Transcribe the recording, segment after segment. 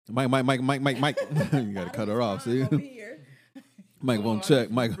Mike. You gotta cut her off. See, microphone check.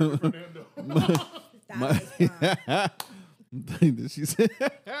 Mike. She said,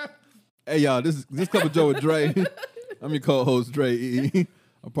 "Hey y'all, this Cup of Joe with Dre. I'm your co-host Dre E.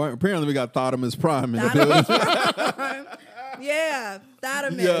 Apparently, we got Thotimus Prime in the building. Yeah,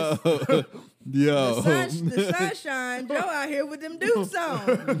 Thotimus. Yo. The sunshine. Joe out here with them dukes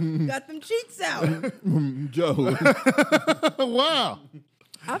on. Got them cheeks out. Joe. Wow.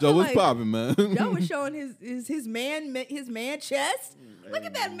 Joe was popping, man. Joe was showing his man chest. Look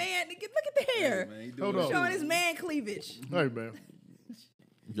at that man. Look at the hair. Hey, man, Hold on. Showing his man cleavage. Hey, man.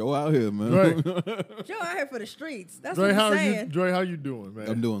 Joe out here, man. Dre, Joe out here for the streets. That's Dre, what how I'm are you? saying. Dre, how you doing, man?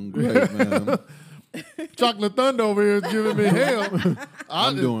 I'm doing great, man. Chocolate Thunder over here is giving me hell.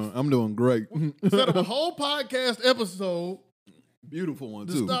 I'm doing great. Set up a whole podcast episode, Beautiful one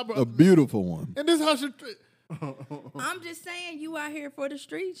To too. stop- A beautiful one. and this how she. I'm just saying you out here for the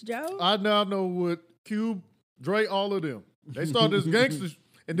streets, Joe. I now know what Cube, Dre, all of them. They started this gangster,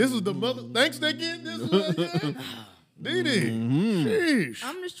 and this is the mother. Thanks they get this one. Yeah. Didi. Sheesh.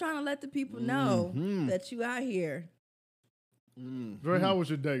 I'm just trying to let the people know that you out here. Dre, how was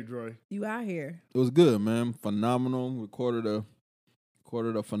your day, Dre? You out here. It was good, man. Phenomenal. Recorded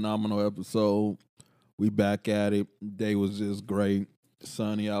a phenomenal episode. We back at it. Day was just great.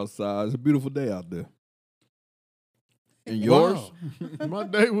 Sunny outside. It's a beautiful day out there. And yours? Wow. My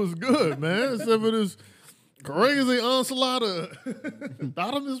day was good, man. Except for this crazy onslaught of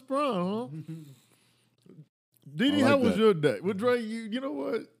Thotimus Prime, huh? Didi, I like how was that. your day? Well, Dre, you know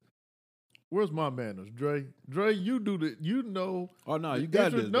what? Where's my manners, Dre? Dre, you do the, you know. Oh no, you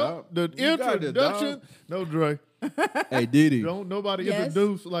got this, dog. The You got this, introduction. dog. No, Dre. Hey, Didi. Don't nobody Yes.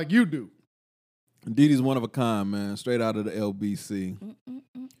 introduce like you do. Didi's one of a kind, man. Straight out of the LBC.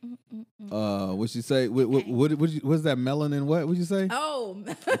 What'd she say? What's that melanin? What'd you say? Oh,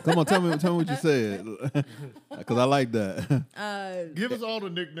 Come on, tell me what you said. Because I like that. Give us all the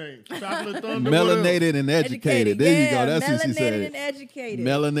nicknames. Chocolate Thunder. Melanated and educated. There you go. That's what she said. Melanated and educated.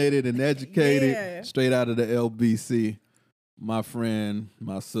 Melanated and educated. Yeah. Straight out of the LBC. My friend,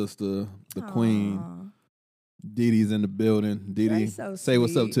 my sister, the queen. Aw. Didi's in the building. Didi, That's so say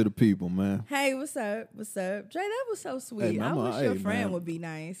what's up sweet. to the people, man. Hey, what's up? What's up? Dre, that was so sweet. man, I wish hey, your friend man. would be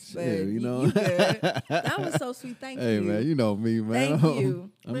nice. But Yeah, you know. you good. That was so sweet. Thank Hey, you. man, you know me, man. Thank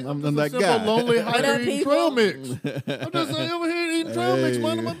you. I'm Just a that simple, guy. lonely What hiker up, eating people? trail mix. I'm just over here eating trail mix,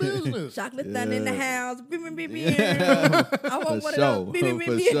 minding my business. Chocolate Thunder in the house. Beep, beep, beep, beep. Yeah. I want For one sure. of those. Beep, beep,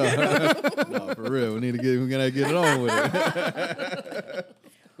 For beep, beep. sure. No, for real. We gotta get it on with it.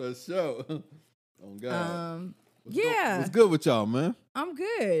 For sure. Oh God. Yeah, What's good with y'all, man? I'm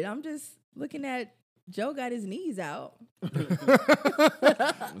good. I'm just looking at Joe got his knees out.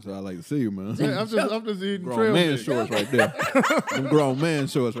 That's what I like to see you, man. Yeah, I'm just eating Grown trail man mix. shorts right there. Them grown man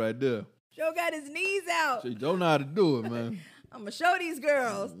shorts right there. Joe got his knees out. See, don't know how to do it, man. I'm gonna show these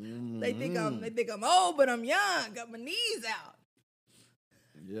girls. They think I'm old, but I'm young. Got my knees out,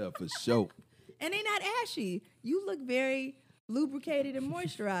 Yeah, for sure. and they not ashy. You look very lubricated and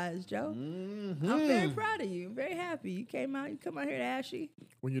moisturized, Joe. I'm very proud of you. I'm very happy. You come out here to ashy.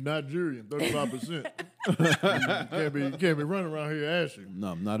 When you're Nigerian, 35%. You can't be running around here ashy.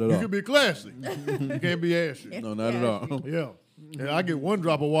 No, not at You all. can be classy. You can't be ashy. No, not at all. Yeah. And I get one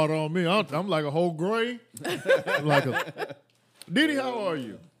drop of water on me. I'm like a whole gray. Didi, how are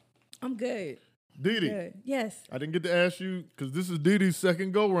you? I'm good. Didi, Good. Yes. I didn't get to ask you because this is Didi's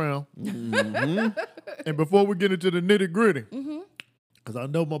second go round. And before we get into the nitty gritty, because I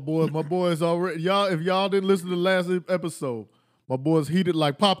know my boys already, if y'all didn't listen to the last episode, my boy's heated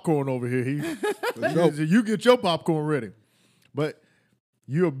like popcorn over here. You get your popcorn ready. But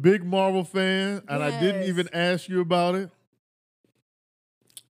you're a big Marvel fan, and I didn't Yes. even ask you about it.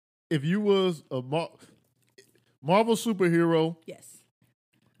 If you was a Marvel superhero, Yes.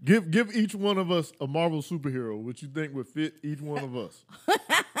 give each one of us a Marvel superhero, which you think would fit each one of us.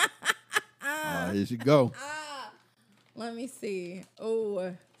 Here she go. Let me see.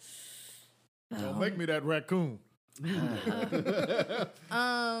 Oh. Don't make me that raccoon. That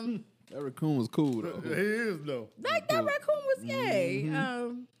raccoon was cool, though. He is, though. Like that raccoon was yay.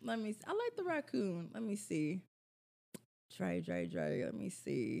 Let me. I like the raccoon. Let me see. Dre. Let me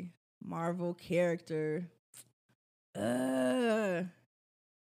see. Marvel character.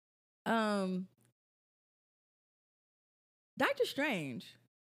 Doctor Strange.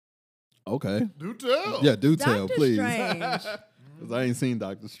 Okay. Do tell. Yeah, do tell, Doctor please. Strange. 'Cause I ain't seen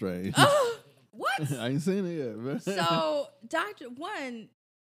Doctor Strange. Oh, what? I ain't seen it yet, man. So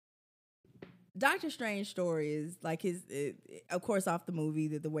Doctor Strange story is like his, of course, off the movie,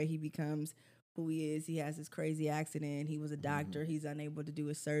 the way he becomes who he is. He has this crazy accident. He was a doctor. He's unable to do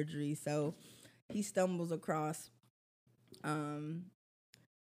his surgery, so he stumbles across. I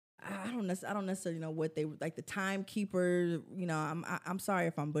don't necessarily know what they like. The timekeeper. You know, I'm sorry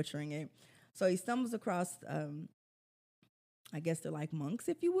if I'm butchering it. So he stumbles across. I guess they're like monks,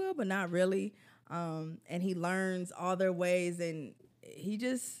 if you will, but not really. And he learns all their ways, and he's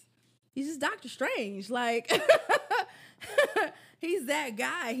just Doctor Strange. Like he's that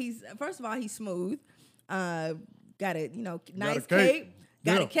guy. First of all, he's smooth. Got a nice cape.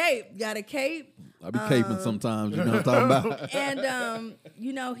 Got a cape. Got a cape. I be caping sometimes. You know what I'm talking about. And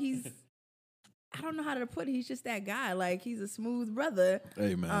I don't know how to put it. He's just that guy. Like he's a smooth brother.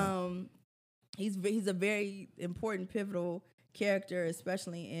 Hey man. He's a very important, pivotal character,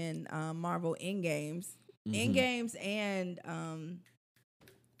 especially in Marvel Endgames. Endgames and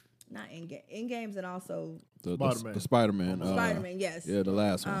not Endgames and also the Spider-Man. Spider-Man, yes. Yeah, the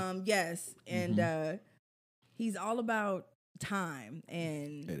last one. Yes. And he's all about time,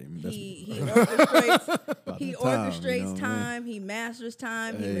 and he orchestrates time, he masters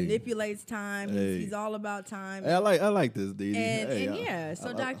time, he manipulates time. He's all about time. Hey, I like this, Dee Dee.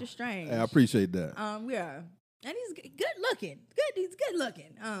 So Doctor Strange. Hey, I appreciate that. Yeah. And he's good looking. He's good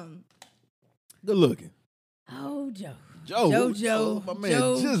looking. Good looking. Oh, Joe. Jojo. My man,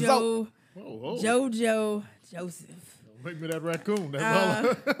 Jojo. Whoa. Jojo. Joseph. Make me that raccoon.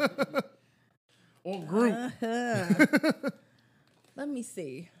 That's all. Or Groot. Let me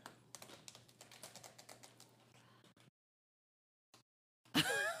see.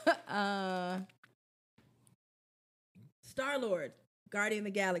 Star-Lord, Guardian of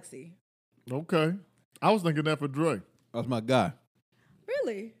the Galaxy. Okay. I was thinking that for Dre. That's my guy.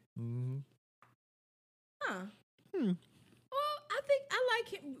 Really? Mm-hmm. Huh. Well, I think I like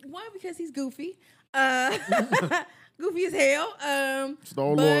him. One, because he's goofy. Goofy as hell.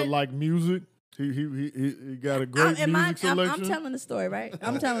 Star-Lord like music. He got a great music selection. I'm telling the story, right?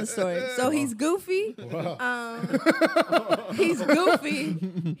 I'm telling the story. So he's goofy. Wow. He's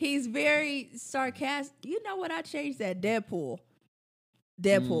goofy. He's very sarcastic. You know what? I changed that. Deadpool.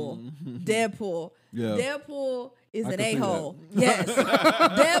 Yeah. Deadpool is an a-hole. Yes.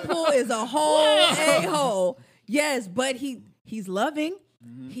 Deadpool is a whole a-hole. Yes, but he's loving.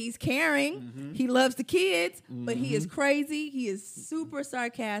 He's caring. He loves the kids, but he is crazy. He is super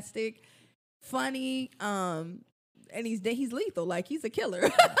sarcastic, funny, and he's lethal. Like he's a killer.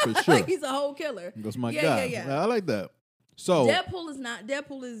 For sure. Like he's a whole killer. That's my guy. Yeah, I like that. So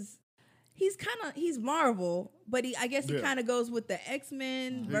Deadpool is he's Marvel, but I guess he kind of goes with the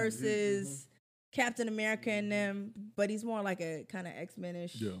X-Men versus Captain America and them, but he's more like a kind of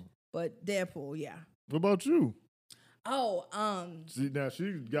X-Men-ish. Yeah. But Deadpool, yeah. What about you? Oh, see, now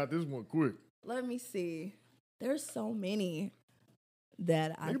she got this one quick. Let me see. There's so many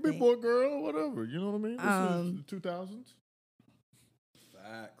that I think. Big boy, girl, whatever. You know what I mean? This is the 2000s.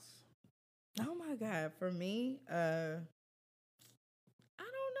 Facts. Oh my God, for me, I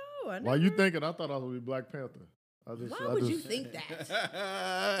don't know. Why you thinking? I thought I was gonna be Black Panther. Why would you think that?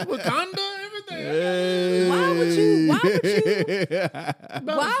 Wakanda, everything. Hey. Why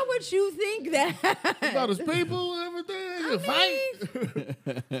would you think that? About his people, everything.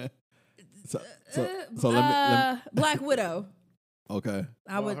 Fight. So let me. Black Widow. Okay.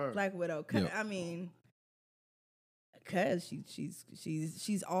 I would Black Widow. I mean, because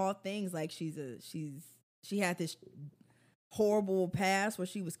she's all things. Like she had this horrible past where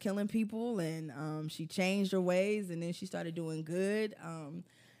she was killing people, and she changed her ways, and then she started doing good.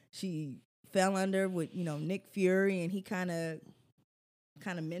 She fell under with Nick Fury, and he kind of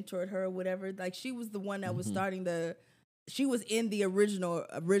mentored her or whatever. Like she was the one that was starting she was in the original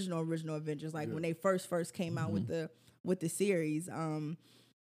Avengers, like when they first came out with the series.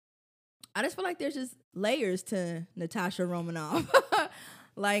 I just feel like there's just layers to Natasha Romanoff.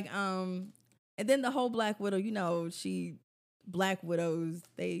 Like and then the whole Black Widow, Black widows,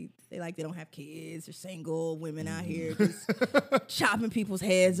 they don't have kids, they're single women out here just chopping people's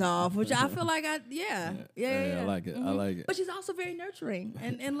heads off, which I feel like I like it. I like it. But she's also very nurturing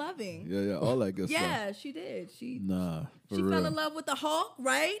and loving. Yeah, all that good stuff. Yeah, she did. She fell in love with the Hulk,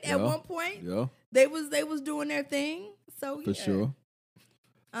 right? At one point. Yeah. They was doing their thing. So for sure.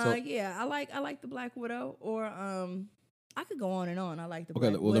 I like the Black Widow, or I could go on and on. I like the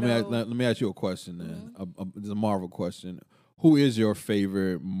Black Widow. let me ask you a question then. It's a Marvel question. Who is your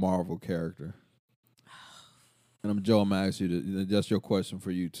favorite Marvel character? And I'm Joe. I'm gonna ask you that's your question for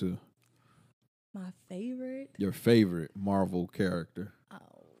you too. My favorite? Your favorite Marvel character?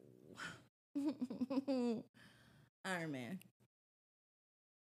 Oh, Iron Man.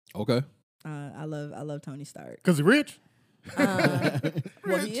 Okay. I love Tony Stark. Cause he rich.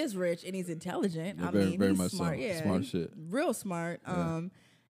 Well, he is rich and he's intelligent. Yeah, I very, mean, very he's much smart. so. Yeah, Smart he's shit. real smart. Yeah.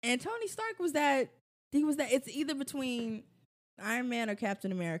 And Tony Stark was that. He was that. It's either between Iron Man or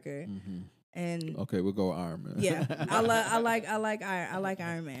Captain America. And Okay, we'll go Iron Man. yeah, I like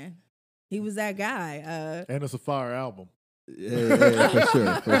Iron Man. He was that guy. And it's a fire album.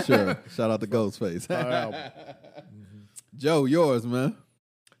 Yeah, for sure. Shout out to Ghostface. Fire album. Joe, yours, man.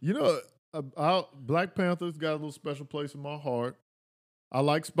 You know, Black Panther's got a little special place in my heart. I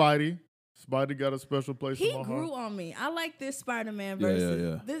like Spidey. Spidey got a special place He in my grew heart. on me. I like this Spider-Man Yeah, versus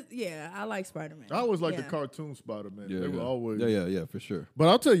yeah. this. Yeah, I like Spider-Man. I always liked yeah. the cartoon Spider-Man. Yeah, They were always. Yeah, for sure. But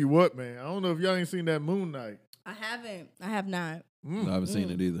I'll tell you what, man. I don't know if y'all ain't seen that Moon Knight. I haven't. I have not. No, I haven't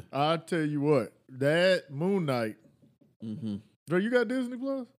seen it either. I'll tell you what. That Moon Knight. Dre, you got Disney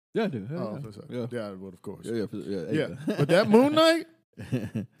Plus? Yeah, I do. Oh, Yeah. yeah, well, of course. Yeah. But that Moon Knight,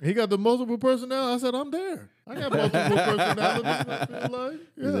 he got the multiple personality. I said, I'm there. I got multiple personalities. I feel like.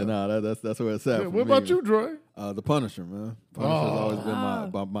 He said, nah, that's where it's at. Yeah, for what me. about you, Dre? The Punisher, man. Punisher's always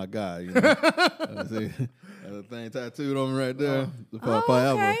been my guy. You know? See, the thing tattooed on me right there. Forever.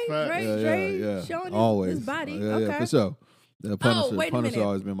 Okay, Fact. Dre showing Always. his body. Yeah, okay. yeah, for sure. The Punisher, wait a Punisher minute.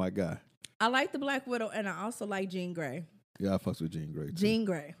 always been my guy. I like the Black Widow, and I also like Jean Grey. Yeah, I fucks with Jean Grey too. Jean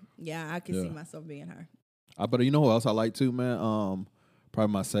Grey. Yeah, I can see Yeah. myself being her. But you know who else I like too, man?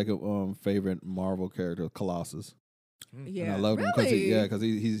 Probably my second favorite Marvel character, Colossus. Yeah, And I love him really? because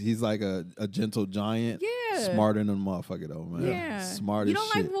he's like a gentle giant. Yeah. Smarter than a motherfucker though, man. Yeah. Smart You as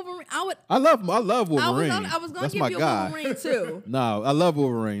don't shit. like Wolverine? I love Wolverine. I was gonna That's give my you guy. a Wolverine too. No, I love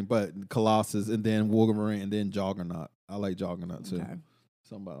Wolverine, but Colossus and then Wolverine and then Juggernaut. I like Juggernaut too. Okay.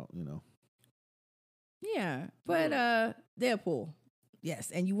 Something about, Yeah, but Deadpool.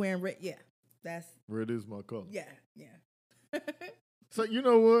 Yes, and you wearing red. Yeah, that's Red is my color. yeah. So you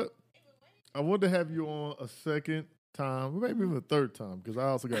know what? I want to have you on a second time, maybe even a third time, because I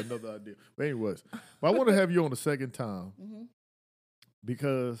also got another idea. But anyways, I want to have you on a second time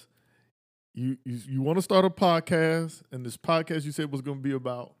because you want to start a podcast, and this podcast you said was going to be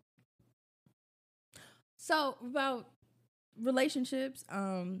about. So about relationships,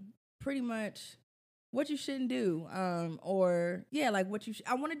 pretty much what you shouldn't do, or like what you.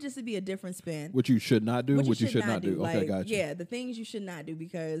 I want it just to be a different spin. what you should not do, What what you should not do. Okay, Like, gotcha. Yeah, the things you should not do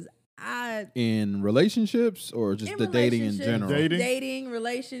because In relationships or just in the dating in relationships, general? Dating?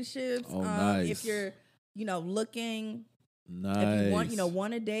 relationships. Oh, nice. If you're, looking, Nice. if you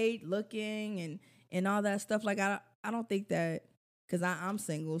want to date, looking and all that stuff. Like I don't think that because I'm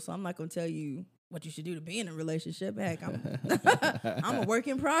single, so I'm not gonna tell you what you should do to be in a relationship. Heck, I'm a work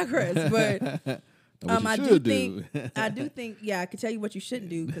in progress, but. What you I should do think, I can tell you what you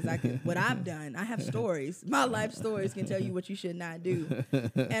shouldn't do because what I've done. I have stories. My life stories can tell you what you should not do.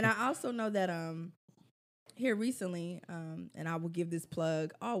 And I also know that here recently, and I will give this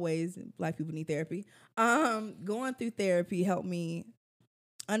plug always, Black people need therapy. Going through therapy helped me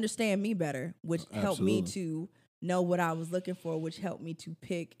understand me better, which helped me to know what I was looking for, which helped me to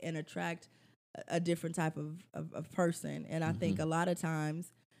pick and attract a different type of person. And I think a lot of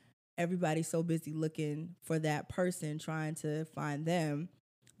times everybody's so busy looking for that person, trying to find them,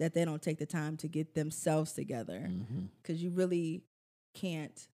 that they don't take the time to get themselves together. Because you really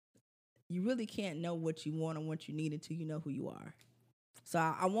can't know what you want and what you need until you know who you are. So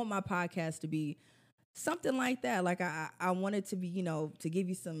I want my podcast to be something like that. Like I want it to be, to give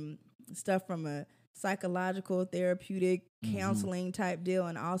you some stuff from a psychological, therapeutic, counseling type deal,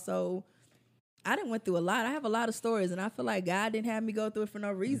 and also I done went through a lot. I have a lot of stories, and I feel like God didn't have me go through it for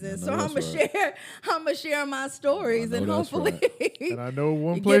no reason. So I'm gonna share my stories, and hopefully, And I know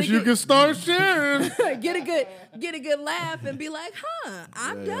one You place get a you good- can start sharing. get a good laugh, and be like,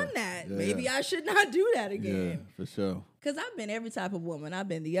 I've done that. Yeah, Maybe yeah. I should not do that Yeah, again. for sure. Because I've been every type of woman. I've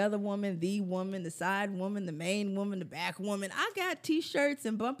been the other woman, the side woman, the main woman, the back woman. I got T-shirts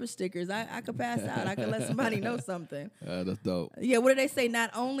and bumper stickers. I could pass out. I could let somebody know something. That's dope. Yeah, what did they say?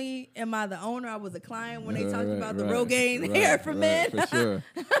 Not only am I the owner, I was a client when they talked about the right, Rogaine right, hair for right, men. For sure.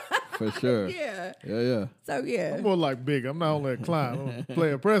 For sure. Yeah. Yeah. So yeah. I'm more like big. I'm not only a client. I'm a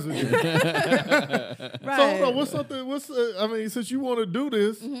player president. Right. So, since you want to do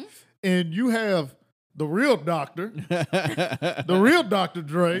this and you have the real doctor,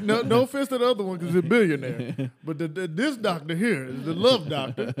 Dre, no offense to the other one because he's a billionaire, but this doctor here is the love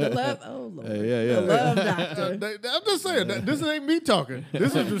doctor. The love, oh Lord. Yeah. The love doctor. I'm just saying, this ain't me talking.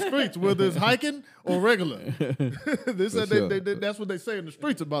 This is the streets, whether it's hiking or regular. That's what they say in the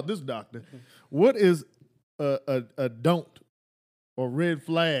streets about this doctor. What is a don't or red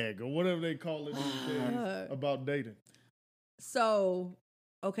flag or whatever they call it these days about dating? So,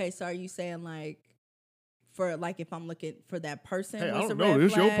 okay, so are you saying like for like if I'm looking for that person. Hey, I what's don't a red know.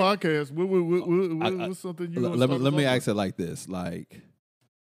 It's your flag? podcast. What's something you let me ask it like this: like,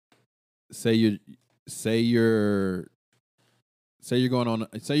 say you're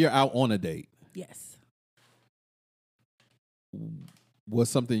out on a date. Yes.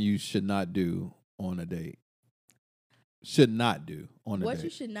 What's something you should not do on a date? Should not do on a What date. you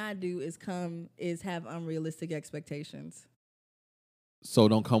should not do is have unrealistic expectations. So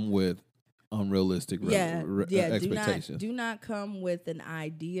don't come with unrealistic expectations. Do not come with an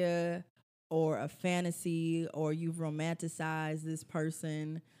idea or a fantasy or you've romanticized this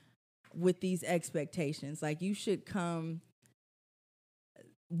person with these expectations. Like you should come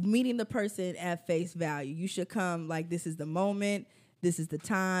meeting the person at face value. You should come like this is the moment, this is the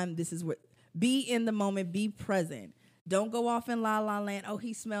time, this is what be in the moment, be present. Don't go off in la la land. Oh,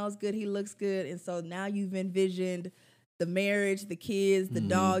 he smells good, he looks good. And so now you've envisioned the marriage, the kids, the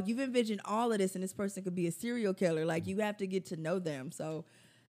dog. You've envisioned all of this, and this person could be a serial killer. Like, you have to get to know them. So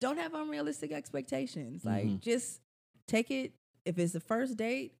don't have unrealistic expectations. Like, just take it. If it's the first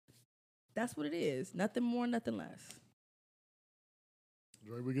date, that's what it is. Nothing more, nothing less.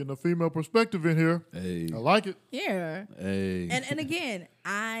 Dre, we're getting a female perspective in here. Hey. I like it. Yeah. Hey. And again,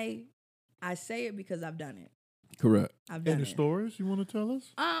 I say it because I've done it. Correct. I've done Any it. stories you want to tell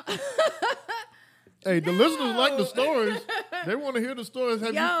us? Hey, the listeners like the stories. They want to hear the stories.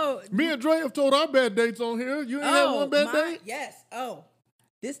 Me and Dre have told our bad dates on here. You ain't had one bad date? Yes. Oh,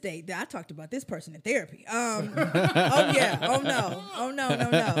 this date, I talked about this person in therapy. Oh, yeah. Oh,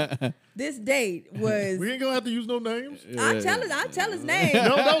 no. This date was... We ain't going to have to use no names. I'll tell his name.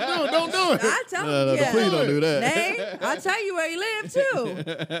 No, don't do it. I'll tell him, yeah. Please don't do that. Name. I'll tell you where he lived,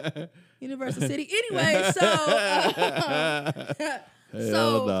 too. Universal City. Anyway, so...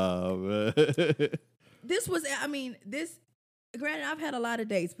 Hell nah, man. This was, granted, I've had a lot of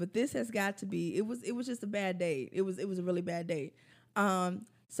dates, but this has got to be, it was just a bad date. It was a really bad date.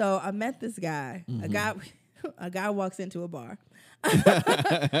 So I met this guy. A guy walks into a bar.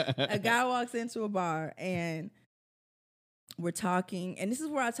 A guy walks into a bar and we're talking, and this is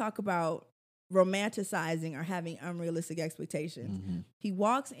where I talk about romanticizing or having unrealistic expectations. He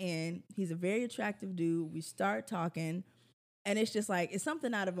walks in, he's a very attractive dude. We start talking. And it's just like, it's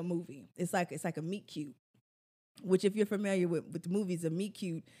something out of a movie. It's like a meet cute, which if you're familiar with the movies, a meet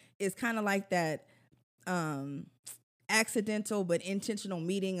cute is kind of like that accidental but intentional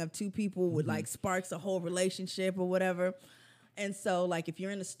meeting of two people with like sparks a whole relationship or whatever. And so like if you're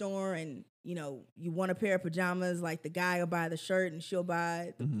in a store and, you want a pair of pajamas, like the guy will buy the shirt and she'll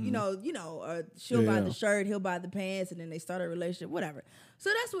buy, she'll buy the shirt, he'll buy the pants, and then they start a relationship, whatever. So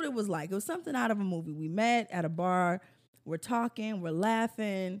that's what it was like. It was something out of a movie. We met at a bar. We're talking, we're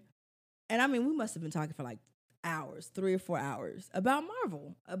laughing. And we must have been talking for like hours, 3 or 4 hours about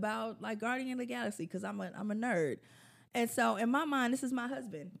Marvel, about like Guardian of the Galaxy, because I'm a nerd. And so in my mind, this is my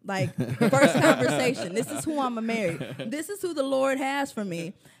husband. Like, first conversation. This is who I'm gonna marry. This is who the Lord has for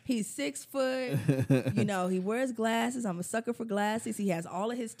me. He's 6 foot. He wears glasses. I'm a sucker for glasses. He has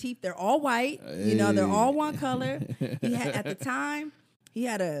all of his teeth. They're all white. Hey. They're all one color. At the time, he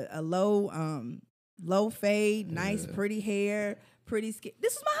had a low fade, nice, pretty hair, pretty skin.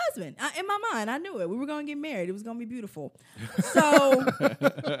 This was my husband. In my mind, I knew it. We were going to get married. It was going to be beautiful. So,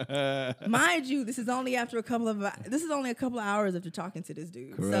 mind you, this is only a couple of hours after talking to this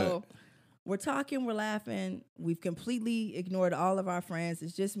dude. Correct. So, we're talking, we're laughing. We've completely ignored all of our friends.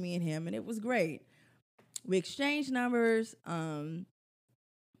 It's just me and him, and it was great. We exchanged numbers.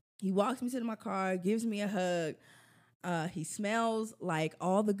 He walks me to my car, gives me a hug. He smells like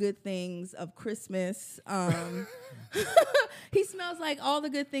all the good things of Christmas. He smells like all the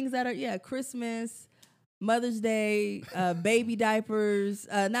good things that are, Christmas, Mother's Day, baby diapers,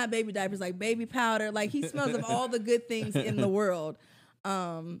 not baby diapers, like baby powder. Like he smells of all the good things in the world.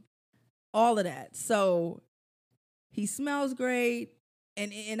 All of that. So he smells great.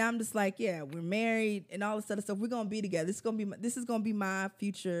 And I'm just like, yeah, we're married and all this other stuff. We're going to be together. This is going to be my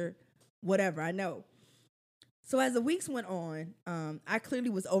future, whatever, I know. So as the weeks went on, I clearly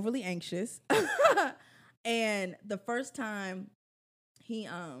was overly anxious. And the first time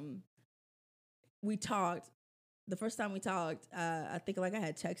we talked, I think like I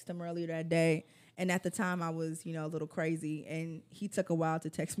had texted him earlier that day. And at the time I was, a little crazy, and he took a while to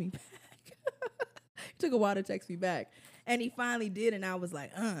text me back. And he finally did. And I was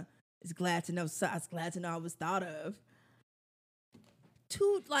like, I was glad to know I was thought of.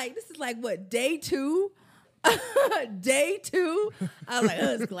 This is like what, day 2? Day 2, I was like,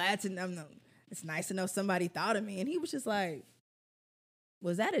 it's glad to know. It's nice to know somebody thought of me. And he was just like,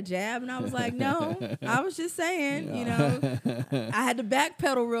 was that a jab? And I was like, no, I was just saying, you know, I had to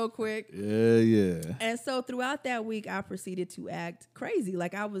backpedal real quick. Yeah. And so throughout that week, I proceeded to act crazy.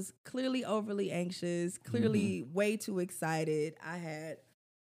 Like I was clearly overly anxious, clearly way too excited. I had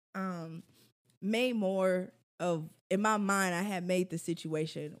made more of, in my mind, I had made the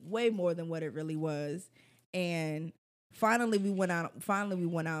situation way more than what it really was. And finally we went out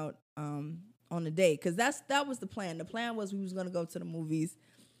on a date, because that was the plan. The plan was we was gonna go to the movies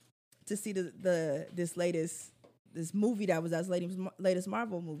to see this movie that was latest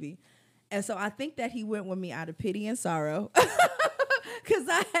Marvel movie. And so I think that he went with me out of pity and sorrow. Cause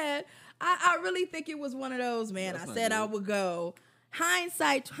I really think it was one of those, man. I said I would go.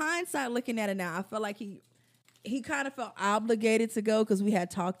 Hindsight looking at it now, I felt like he kind of felt obligated to go because we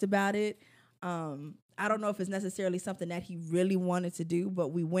had talked about it. I don't know if it's necessarily something that he really wanted to do,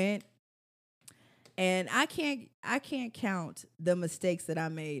 but we went. And I can't count the mistakes that I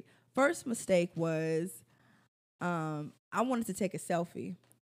made. First mistake was I wanted to take a selfie.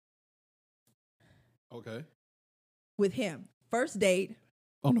 Okay. With him. First date.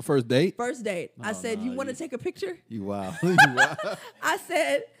 On the first date? First date. I said, you want to take a picture? You wild. I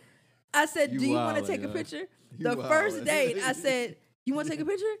said, do you want to take a picture? The first date, I said, you want to take a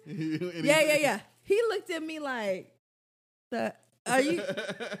picture? Yeah. He looked at me like, are you?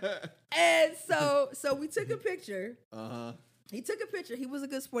 And so we took a picture. He took a picture. He was a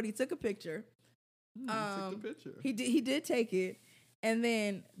good sport. He took a picture. He took the picture. He did take it. And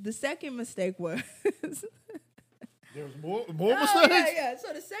then the second mistake was there was more mistakes. Yeah.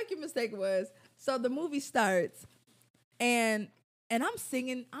 So the second mistake was, so the movie starts, and I'm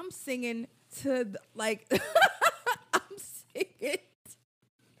singing to I'm singing.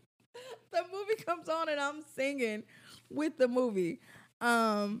 The movie comes on and I'm singing with the movie.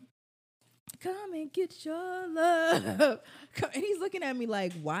 Come and get your love. And he's looking at me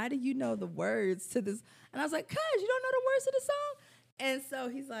like, why do you know the words to this? And I was like, cuz, you don't know the words to the song? And so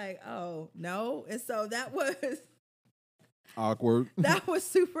he's like, oh, no. And so that was awkward. That was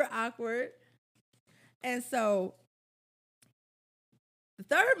super awkward. And so the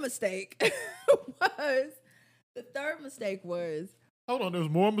third mistake was hold on, there's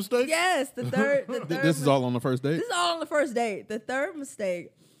more mistakes? Yes, the third This is all on the first date? This is all on the first date. The third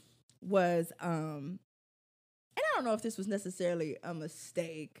mistake was and I don't know if this was necessarily a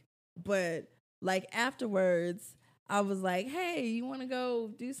mistake, but like afterwards I was like, hey, you want to go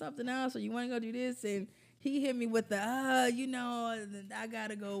do something else, or you want to go do this? And he hit me with the I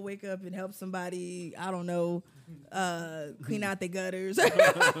gotta go wake up and help somebody, I don't know, clean out their gutters.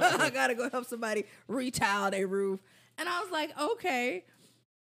 I gotta go help somebody retile their roof. And I was like, okay.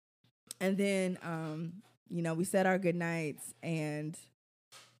 And then we said our good nights, and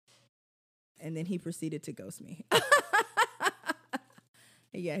then he proceeded to ghost me.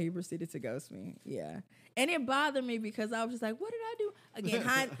 Yeah, he proceeded to ghost me. Yeah. And it bothered me because I was just like, what did I do? Again,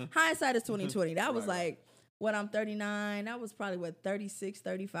 hindsight is 20/20. That was like, what, I'm 39. That was probably, 36,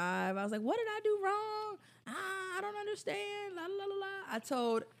 35. I was like, what did I do wrong? I don't understand. La, la, la,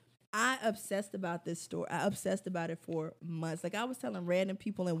 la. I obsessed about this story. I obsessed about it for months. Like, I was telling random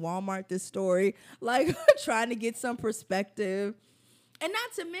people in Walmart this story, like trying to get some perspective. And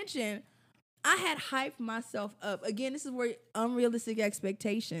not to mention, I had hyped myself up. Again, this is where unrealistic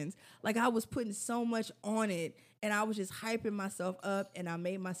expectations. Like, I was putting so much on it, and I was just hyping myself up, and I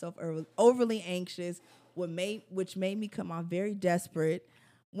made myself overly anxious, which made me come off very desperate.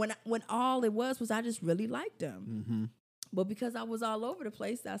 When all it was I just really liked him. Mm-hmm. But because I was all over the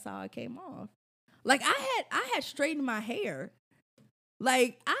place, that's how I came off. Like, I had straightened my hair.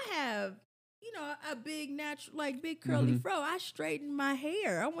 Like, I have, a big natural, like big curly fro. I straightened my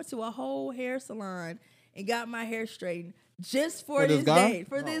hair. I went to a whole hair salon and got my hair straightened just for this date.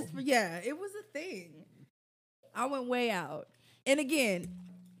 It was a thing. I went way out. And again,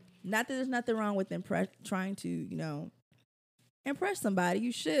 not that there's nothing wrong with trying to, impress somebody.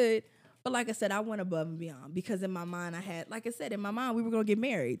 You should. But like I said, I went above and beyond because in my mind we were going to get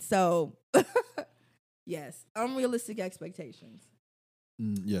married. So, yes, unrealistic expectations.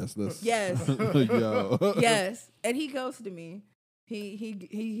 Yes, that's yes, yo. Yes, and he ghosted me.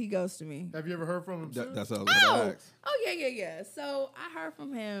 He ghosted me. Have you ever heard from him? That's what I was going to ask. Oh yeah. So I heard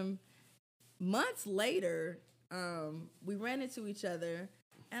from him months later. We ran into each other,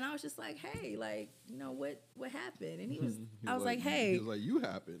 and I was just like, "Hey, what happened?" And I was like, "Hey," he was like, "You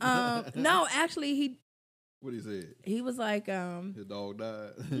happened." No, actually, what he said? He was like, "His dog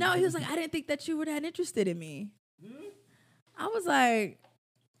died." No, he was like, "I didn't think that you were that interested in me." I was like,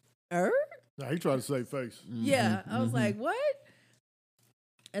 Nah, he tried to save face. Yeah. I was like, what?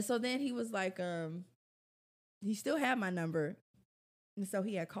 And so then he was like, he still had my number. And so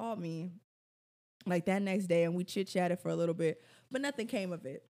he had called me like that next day, and we chit-chatted for a little bit, but nothing came of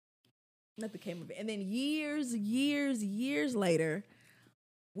it. Nothing came of it. And then years later,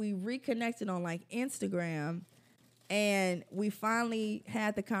 we reconnected on like Instagram, and we finally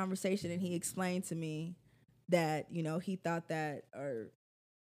had the conversation, and he explained to me that, you know, he thought that, or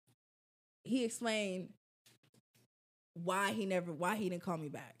he explained why he didn't call me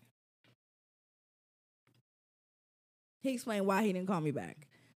back. He explained why he didn't call me back.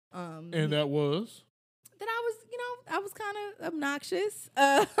 And that was? That I was kind of obnoxious.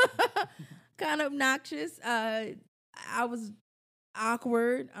 I was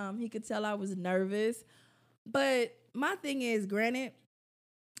awkward. He could tell I was nervous. But my thing is, granted,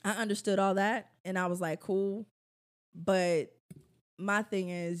 I understood all that, and I was like, cool. But my thing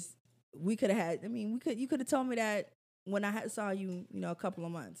is, you could have told me that when I saw you, you know, a couple of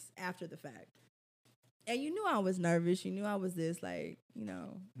months after the fact. And you knew I was nervous. You knew I was this, like, you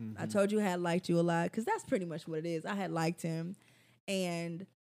know, I told you I had liked you a lot, because that's pretty much what it is. I had liked him. And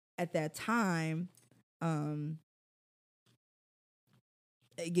at that time, I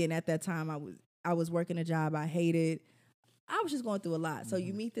was working a job I hated. I was just going through a lot. So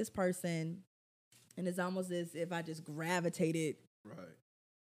you meet this person, and it's almost as if I just gravitated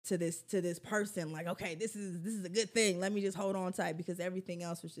to this person. Like, okay, this is a good thing. Let me just hold on tight, because everything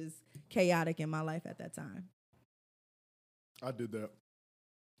else was just chaotic in my life at that time. I did that.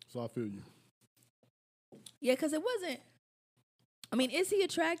 So I feel you. Yeah, because it wasn't, I mean, is he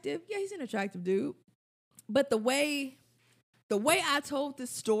attractive? Yeah, he's an attractive dude. But the way I told the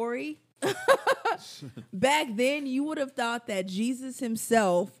story back then, you would have thought that Jesus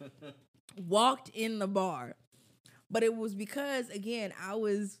himself walked in the bar. But it was because, again, I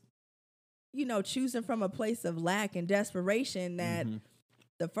was, you know, choosing from a place of lack and desperation, that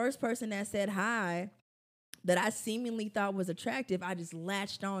the first person that said hi that I seemingly thought was attractive, I just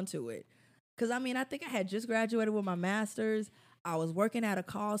latched onto it. Because, I mean, I think I had just graduated with my master's. I was working at a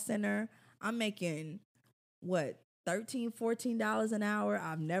call center. I'm making, $13, $14 an hour.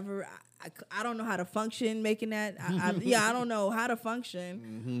 I don't know how to function making that. I don't know how to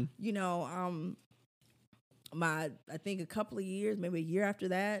function. You know, I think a couple of years, maybe a year after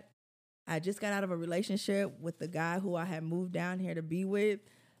that, I just got out of a relationship with the guy who I had moved down here to be with.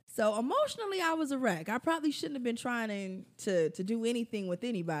 So emotionally, I was a wreck. I probably shouldn't have been trying to do anything with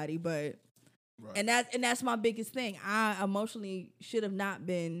anybody, but and that's my biggest thing. I emotionally should have not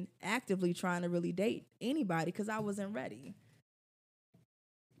been actively trying to really date anybody, because I wasn't ready.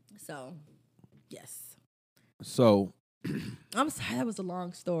 So, yes. So I'm sorry, that was a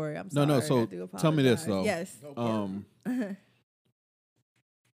long story. I'm sorry. no. So tell me this though. Yes.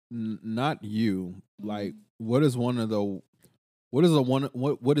 Not you. Like, what is one of the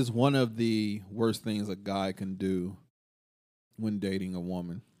worst things a guy can do when dating a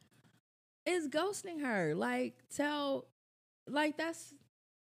woman? Is ghosting her. I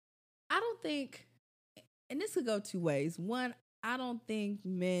don't think, and this could go two ways. One, I don't think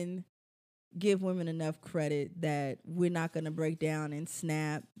men give women enough credit that we're not going to break down and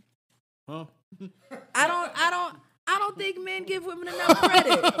snap. Huh? I don't think men give women enough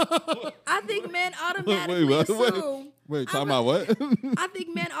credit. I think men automatically assume. Wait, talking about what? I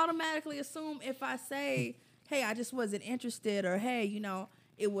think men automatically assume if I say, hey, I just wasn't interested, or hey, you know,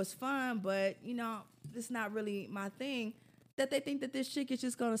 it was fun, but, you know, it's not really my thing, that they think that this chick is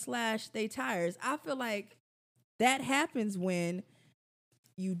just going to slash their tires. I feel like that happens when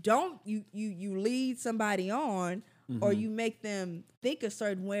you lead somebody on, or you make them think a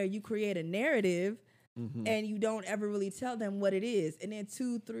certain way, or you create a narrative, and you don't ever really tell them what it is. And then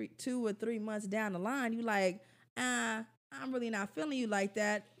 2 or 3 months down the line, you like, I'm really not feeling you like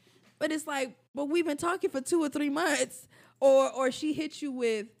that. But it's like, but we've been talking for 2 or 3 months. Or she hits you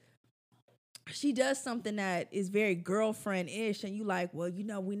with, she does something that is very girlfriend-ish, and you like, well, you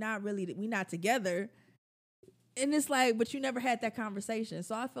know, we're not together. And it's like, but you never had that conversation.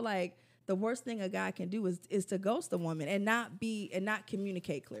 So I feel like the worst thing a guy can do is to ghost a woman and not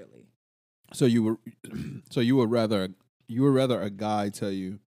communicate clearly. So you would rather a guy tell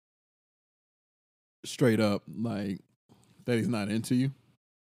you straight up, like, that he's not into you?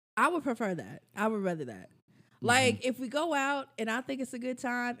 I would prefer that. I would rather that. Like, if we go out and I think it's a good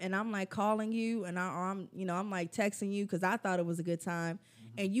time, and I'm like calling you, and I'm like texting you because I thought it was a good time,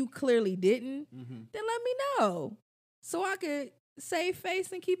 and you clearly didn't, then let me know so I could save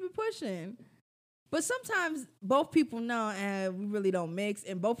face and keep it pushing. But sometimes both people know we really don't mix,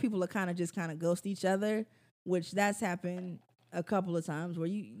 and both people are kind of ghost each other, which that's happened a couple of times where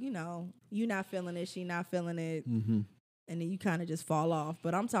you know, you not feeling it, she not feeling it. and then you kind of just fall off.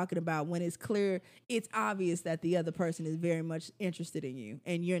 But I'm talking about when it's clear, it's obvious that the other person is very much interested in you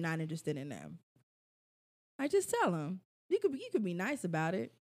and you're not interested in them. I just tell them. You could be nice about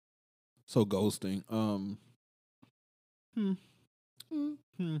it. So ghosting.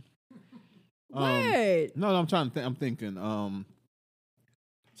 What? No, I'm trying to think. I'm thinking.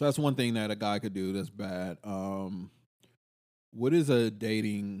 So that's one thing that a guy could do that's bad. What is a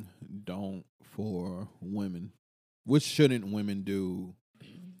dating don't for women? What shouldn't women do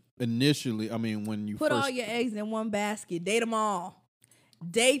initially? I mean, when you Put first all your eggs in one basket. Date them all.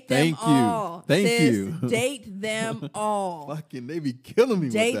 Date them Thank you. all. Thank Sis, you. Date them all. fucking they be killing me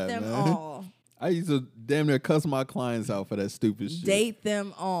Date with that, them man. all. I used to damn near cuss my clients out for that stupid shit. Date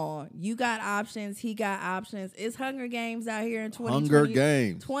them all. You got options. He got options. It's Hunger Games out here in 2020. Hunger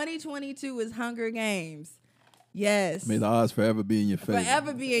Games. 2022 is Hunger Games. Yes. May the odds forever be in your favor.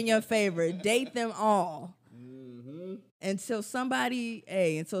 Forever be in your favor. Date them all. Until somebody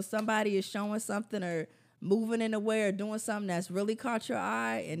is showing something or moving in a way or doing something that's really caught your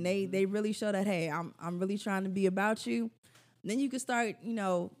eye and they really show that, hey, I'm really trying to be about you. Then you can start,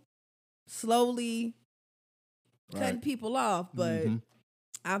 slowly cutting people off. But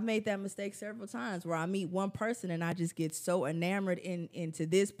I've made that mistake several times where I meet one person and I just get so enamored into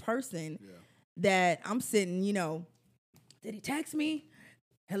this person that I'm sitting, did he text me?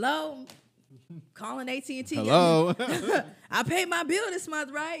 Hello? Calling AT&T. Hello? I paid my bill this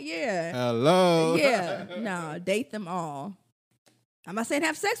month, right? Yeah. Hello? Yeah. No, date them all. I'm not saying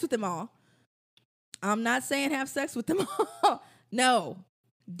have sex with them all. I'm not saying have sex with them all. No,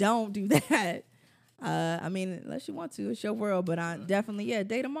 don't do that. I mean, unless you want to, it's your world. But I definitely,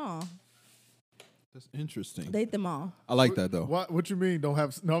 date them all. That's interesting. Date them all. I like that, though. What you mean? Don't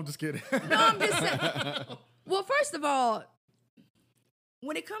have? No, I'm just kidding. No, I'm just saying. Well, first of all,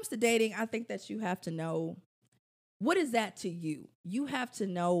 when it comes to dating, I think that you have to know what is that to you. You have to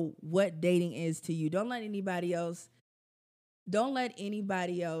know what dating is to you. Don't let anybody else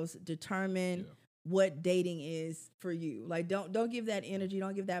determine what dating is for you. Like don't give that energy,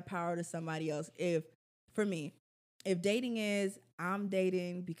 don't give that power to somebody else. If dating is I'm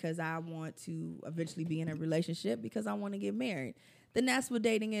dating because I want to eventually be in a relationship because I want to get married, then that's what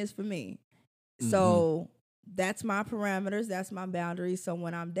dating is for me. So that's my parameters, that's my boundaries. So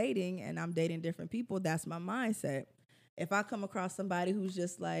when I'm dating and I'm dating different people, that's my mindset. If I come across somebody who's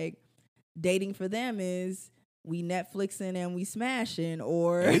just like dating for them is we Netflixing and we smashing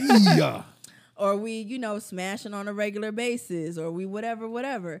or or we, smashing on a regular basis or we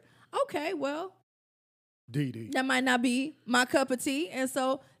whatever. Okay, well, that might not be my cup of tea. And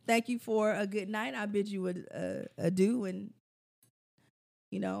so thank you for a good night. I bid you adieu and,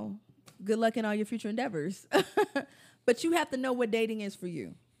 good luck in all your future endeavors. But you have to know what dating is for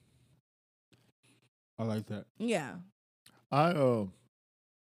you. I like that. Yeah.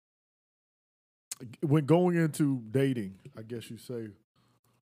 When going into dating, I guess you say,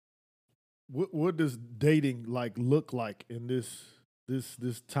 what does dating look like in this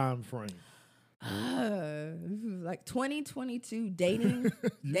time frame? Like 2022 dating.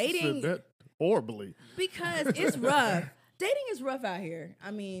 You dating said that horribly. Because it's rough. Dating is rough out here. I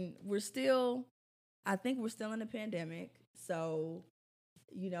mean, I think we're still in a pandemic. So,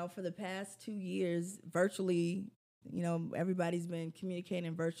 for the past 2 years, virtually, everybody's been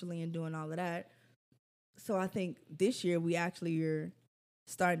communicating virtually and doing all of that. So I think this year we actually are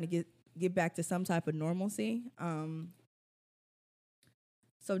starting to get back to some type of normalcy.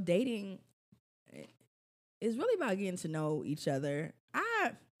 So dating is really about getting to know each other.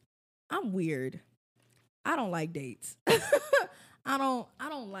 I'm weird. I don't like dates. I don't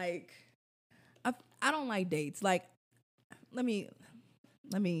like dates. Like, let me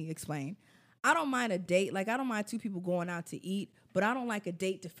explain. I don't mind a date. Like, I don't mind two people going out to eat, but I don't like a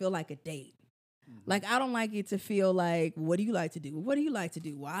date to feel like a date. Like, I don't like it to feel like, what do you like to do? What do you like to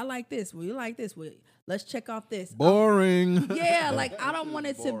do? Well, I like this. Well, you like this. Well, let's check off this. Boring. Yeah, like, I don't want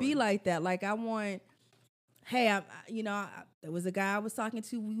it to be like that. Like, I want, hey, there was a guy I was talking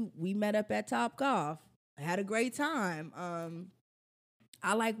to. We met up at Top Golf. I had a great time.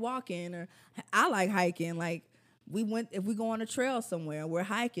 I like walking or I like hiking. Like, if we go on a trail somewhere, we're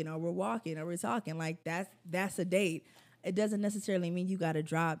hiking or we're walking or we're talking, like that's a date. It doesn't necessarily mean you got to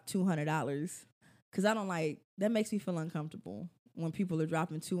drop $200 because I don't like, that makes me feel uncomfortable when people are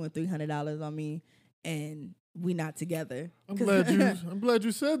dropping $200 and $300 on me and we not together. I'm glad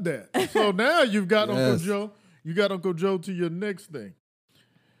you said that. So now you've got Uncle Joe. You got Uncle Joe to your next thing.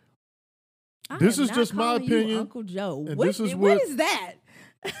 This is just my opinion. Uncle Joe. And What is that?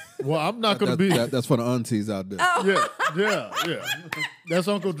 Well, I'm not going to be. That's for the aunties out there. Oh, Yeah. That's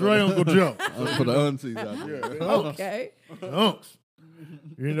Uncle Dre, Uncle Joe. For the aunties out there. Yeah. okay. Unks.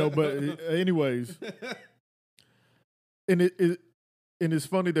 But anyways, and it's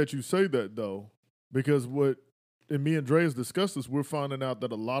funny that you say that though, because and me and Dre has discussed this, we're finding out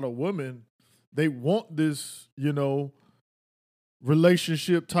that a lot of women, they want this,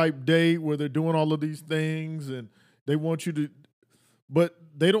 relationship type date where they're doing all of these things and they want you to, but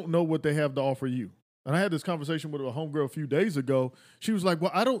they don't know what they have to offer you. And I had this conversation with a homegirl a few days ago. She was like,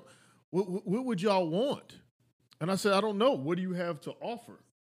 well, what would y'all want? And I said, I don't know. What do you have to offer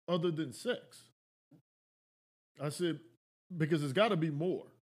other than sex? I said, because it's got to be more.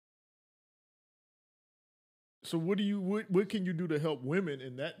 So what can you do to help women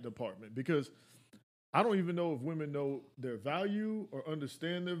in that department? Because I don't even know if women know their value or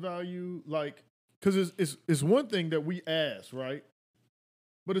understand their value. Like, because it's one thing that we ask, right?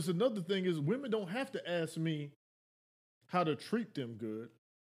 But it's another thing is women don't have to ask me how to treat them good.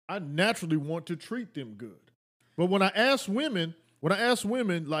 I naturally want to treat them good. But when I ask women,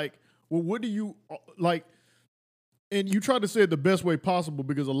 like, well, what do you like? And you try to say it the best way possible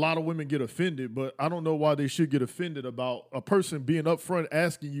because a lot of women get offended, but I don't know why they should get offended about a person being upfront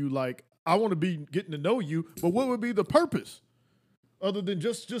asking you, like, I want to be getting to know you, but what would be the purpose other than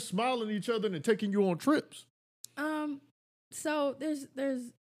just smiling at each other and taking you on trips? So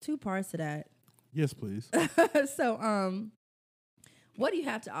there's two parts to that. Yes, please. So what do you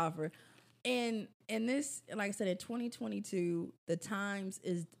have to offer? And this, like I said, in 2022, the times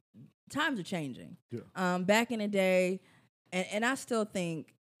are changing. Yeah. Back in the day, and I still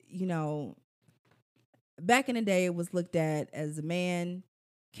think, back in the day it was looked at as a man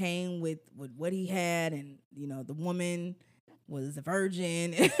came with what he had, and the woman was a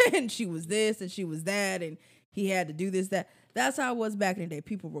virgin and she was this and she was that, and he had to do this, that. That's how it was back in the day.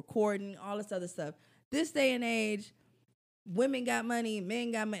 People recording, all this other stuff. This day and age, women got money,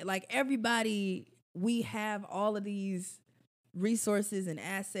 men got money. Like everybody, we have all of these resources and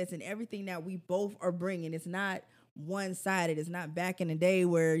assets and everything that we both are bringing. It's not one-sided. It's not back in the day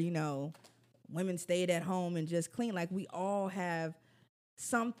where, women stayed at home and just clean. Like we all have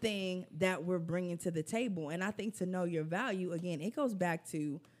something that we're bringing to the table. And I think to know your value, again, it goes back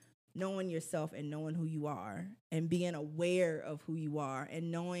to knowing yourself and knowing who you are and being aware of who you are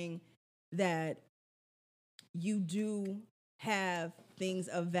and knowing that you do have things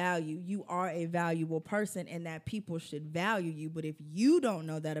of value. You are a valuable person and that people should value you. But if you don't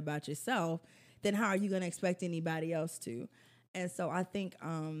know that about yourself, then how are you going to expect anybody else to? And so I think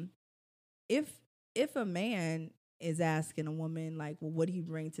if a man is asking a woman, like, well, what do you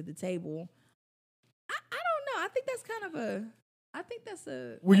bring to the table? I don't know. I think that's kind of a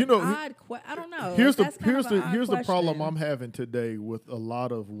odd question. I don't know. Here's the problem I'm having today with a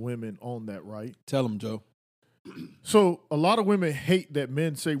lot of women on that, right? Tell them, Joe. So a lot of women hate that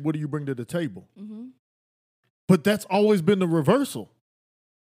men say, what do you bring to the table? Mm-hmm. But that's always been the reversal.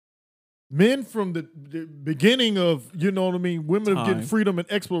 Men from the beginning of, women of getting freedom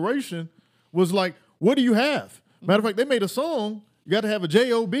and exploration was like, what do you have? Matter of fact, they made a song, you got to have a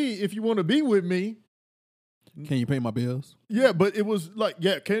job if you want to be with me. Can you pay my bills? Yeah, but it was like,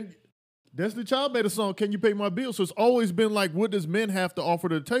 Destiny Child made a song, Can You Pay My Bills? So it's always been like, what does men have to offer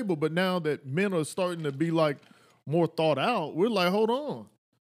to the table? But now that men are starting to be like more thought out, we're like, hold on.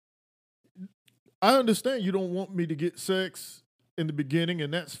 I understand you don't want me to get sex in the beginning,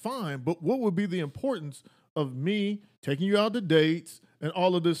 and that's fine. But what would be the importance of me taking you out to dates and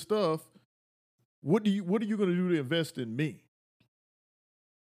all of this stuff? What are you going to do to invest in me?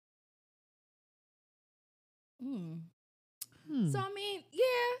 So I mean,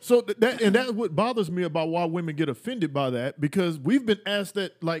 yeah. So that's what bothers me about why women get offended by that, because we've been asked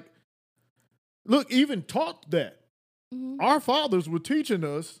that, like, look, even taught that. Mm-hmm. Our fathers were teaching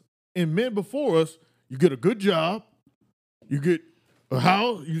us, and men before us, you get a good job, you get a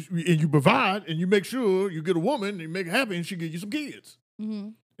house, and you provide, and you make sure you get a woman, and you make her happy, and she give you some kids. Mm-hmm.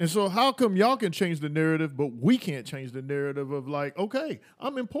 And so how come y'all can change the narrative, but we can't change the narrative of like, okay,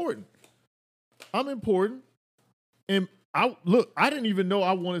 I'm important. And I didn't even know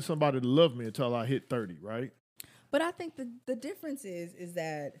I wanted somebody to love me until I hit 30, right? But I think the difference is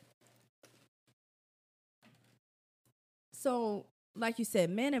that, so like you said,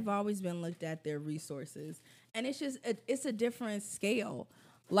 men have always been looked at their resources, and it's a different scale.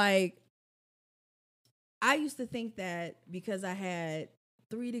 Like, I used to think that because I had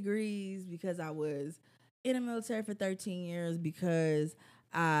 3 degrees, because I was in the military for 13 years, because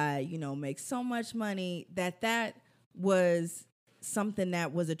I, make so much money, that was something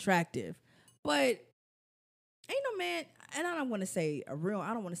that was attractive. But ain't no man, and I don't want to say I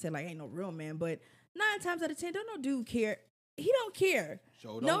don't want to say like ain't no real man, but 9 times out of 10, don't no dude care. He don't care.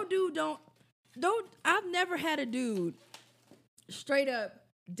 Sure No don't. dude don't. I've never had a dude straight up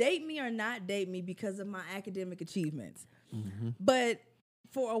date me or not date me because of my academic achievements. Mm-hmm. But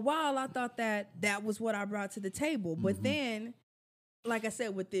for a while, I thought that was what I brought to the table. But then, like I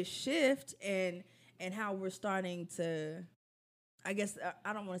said, with this shift and how we're starting to, I guess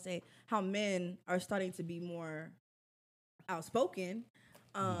I don't want to say how men are starting to be more outspoken.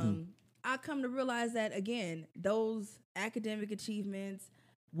 I come to realize that again, those academic achievements,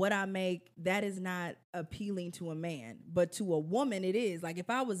 what I make, that is not appealing to a man, but to a woman it is. Like if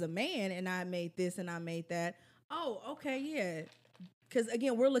I was a man and I made this and I made that, oh, okay, yeah. Because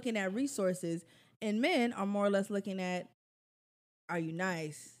again, we're looking at resources, and men are more or less looking at: are you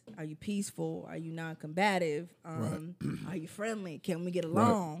nice? Are you peaceful? Are you non-combative? Are you friendly? Can we get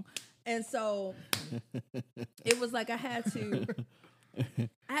along? Right. And so it was like I had to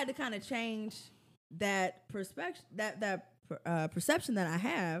kind of change that perspective, that perception that I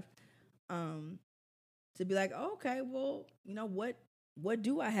have, to be like, oh, okay, well, you know what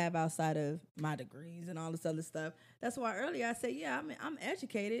do I have outside of my degrees and all this other stuff? That's why earlier I said, yeah, I'm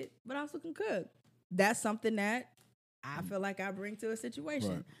educated, but I also can cook. That's something that I feel like I bring to a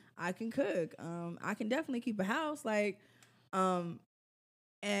situation. Right. I can cook. I can definitely keep a house, like, and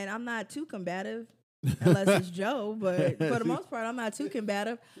I'm not too combative, unless it's Joe. But for the most part, I'm not too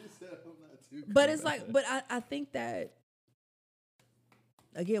combative. But it's like, but I think that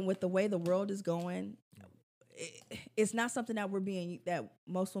again, with the way the world is going, it's not something that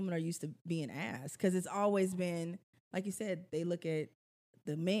most women are used to being asked, because it's always been, like you said, they look at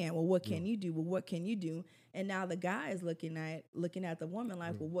the man. Well, what can you do? Well, what can you do? And now the guy is looking at the woman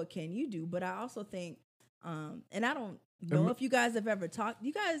like, well, what can you do? But I also think, and I don't know if you guys have ever talked.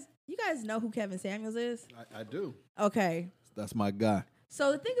 You guys know who Kevin Samuels is? I do. Okay, that's my guy.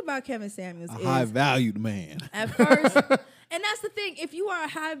 So the thing about Kevin Samuels is high valued man. At first, and that's the thing. If you are a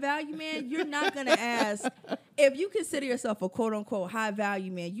high value man, you're not gonna ask. If you consider yourself a quote unquote high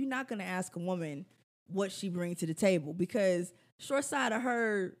value man, you're not gonna ask a woman what she brings to the table, because short side of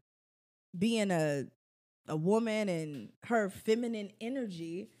her being a woman and her feminine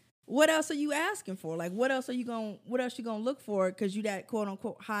energy, what else are you asking for? Like, what else you gonna look for? Because you that quote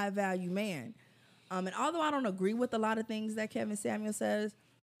unquote high value man. And although I don't agree with a lot of things that Kevin Samuels says,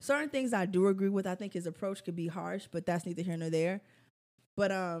 certain things I do agree with. I think his approach could be harsh, but that's neither here nor there. But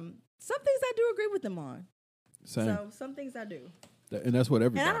some things I do agree with him on. Same. So some things I do. And that's what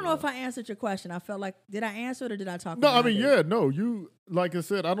everybody. And I don't know if I answered your question. I felt like, did I answer it or did I talk? No, I mean, yeah, no. You, like I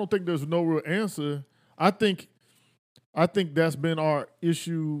said, I don't think there's no real answer. I think that's been our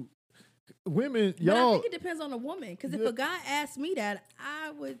issue. Women, y'all. But I think it depends on the woman, because if a guy asked me that,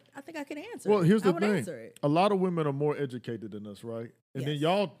 I think I could answer. Well, here's the thing: a lot of women are more educated than us, right? And then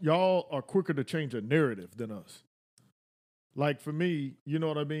y'all are quicker to change a narrative than us. Like for me, you know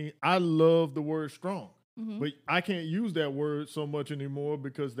what I mean? I love the word strong, but I can't use that word so much anymore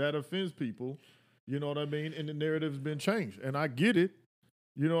because that offends people. You know what I mean? And the narrative's been changed, and I get it.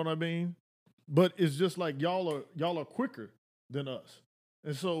 You know what I mean? But it's just like y'all are quicker than us,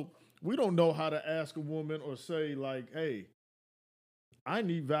 and so we don't know how to ask a woman or say like, "Hey, I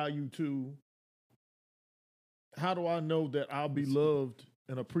need value too. How do I know that I'll be loved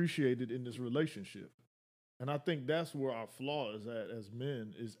and appreciated in this relationship?" And I think that's where our flaw is at as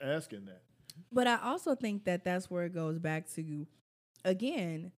men, is asking that. But I also think that that's where it goes back to,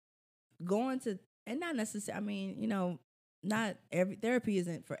 again, going to, and not necessarily, I mean, you know, not every therapy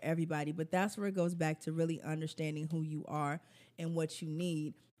isn't for everybody, but that's where it goes back to really understanding who you are and what you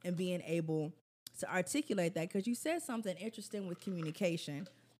need and being able to articulate that. Because you said something interesting with communication,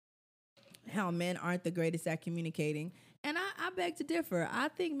 how men aren't the greatest at communicating. And I beg to differ. I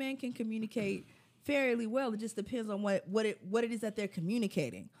think men can communicate fairly well. It just depends on what it is that they're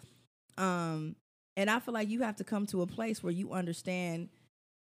communicating. And I feel like you have to come to a place where you understand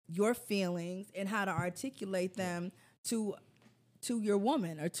your feelings and how to articulate them to your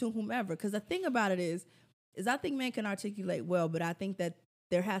woman or to whomever. Because the thing about it is I think men can articulate well, but I think that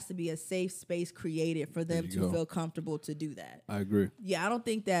there has to be a safe space created for them to feel comfortable to do that. I agree. Yeah, I don't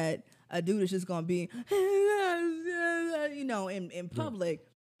think that a dude is just going to be, you know, in public. Yeah.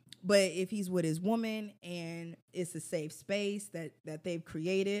 But if he's with his woman and it's a safe space that they've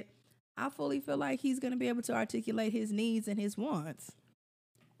created, I fully feel like he's going to be able to articulate his needs and his wants.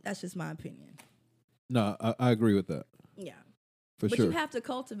 That's just my opinion. No, I agree with that. Yeah. For but sure. You have to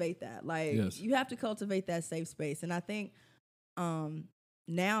cultivate that. Like, you have to cultivate that safe space. And I think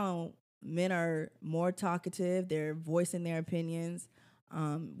now men are more talkative. They're voicing their opinions.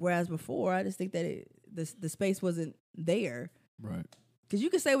 Whereas before, I just think that the space wasn't there. Right. Because you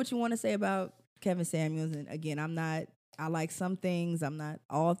can say what you want to say about Kevin Samuels, and again, I like some things, I'm not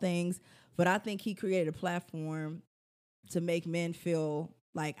all things, but I think he created a platform to make men feel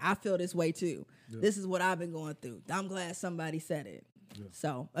like I feel this way too. Yeah. This is what I've been going through. I'm glad somebody said it. Yeah.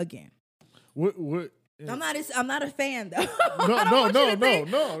 So again, what? I'm not a fan though. No. I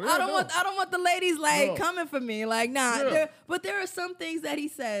don't want the ladies coming for me. Like, nah. Yeah. But there are some things that he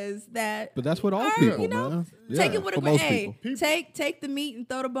says that. But that's what all people, man. Take it with a grain. Take the meat and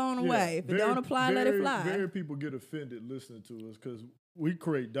throw the bone away. If it don't apply, let it fly. Very people get offended listening to us because we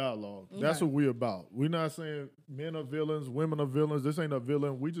create dialogue. That's what we're about. We're not saying men are villains, women are villains. This ain't a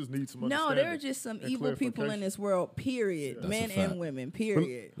villain. We just need some understanding. No, there are just some evil people in this world, period. Yeah, men and women,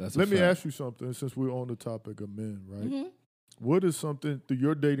 period. Let me ask you something since we're on the topic of men, right? Mm-hmm. What is something through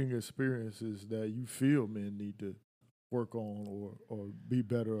your dating experiences that you feel men need to work on or be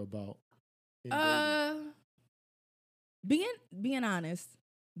better about? Being honest.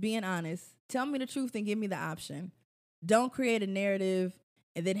 Being honest. Tell me the truth and give me the option. Don't create a narrative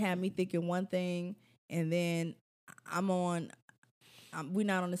and then have me thinking one thing and then we're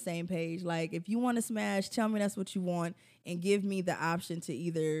not on the same page. Like, if you want to smash, tell me that's what you want and give me the option to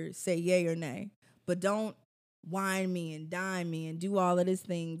either say yay or nay. But don't wine me and dine me and do all of these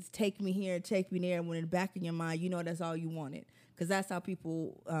things. Take me here, take me there. When in the back of your mind, you know that's all you wanted. Because that's how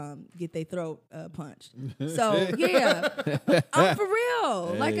people get their throat punched. So, yeah, I'm for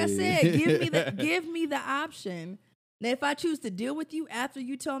real. Hey. Like I said, give me the option. Now, if I choose to deal with you after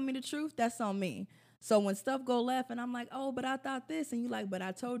you told me the truth, that's on me. So when stuff go left and I'm like, oh, but I thought this, and you like, but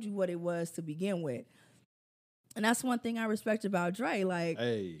I told you what it was to begin with. And that's one thing I respect about Dre. Like,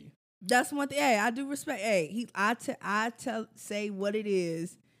 that's one thing. Hey, I do respect. Hey, say what it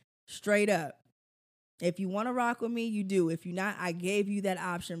is straight up. If you want to rock with me, you do. If you not, I gave you that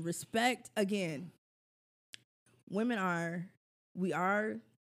option. Respect, again. Women are,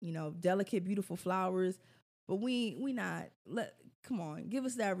 delicate, beautiful flowers. But we not. Come on, give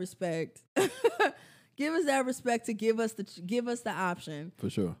us that respect. Give us that respect to give us the option. For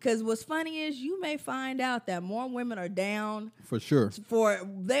sure. Because what's funny is you may find out that more women are down. For sure.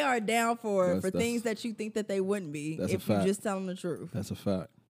 They are down for things that you think that they wouldn't be if you just tell them the truth. That's a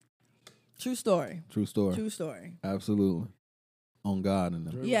fact. True story. True story. True story. Absolutely. On God in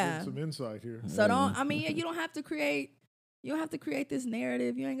them. Yeah. Some insight here. So you don't have to create this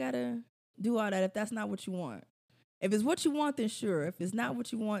narrative. You ain't gotta do all that if that's not what you want. If it's what you want, then sure. If it's not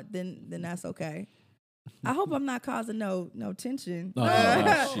what you want, then that's okay. I hope I'm not causing no tension.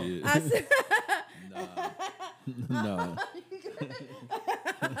 Oh, shit. No.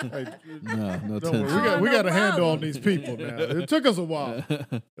 No tension. We got a handle on these people now. It took us a while.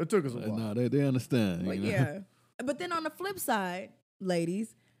 No, they understand. But yeah. But then on the flip side,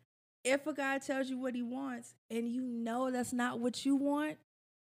 ladies, if a guy tells you what he wants and you know that's not what you want,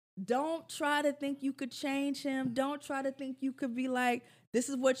 don't try to think you could change him. Don't try to think you could be like, this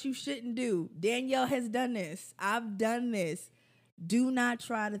is what you shouldn't do. Danielle has done this. I've done this. Do not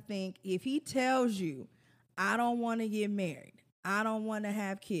try to think if he tells you, I don't want to get married. I don't want to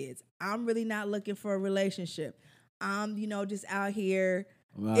have kids. I'm really not looking for a relationship. I'm, just out here.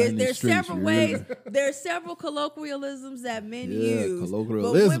 There's several ways. There's several colloquialisms that men use.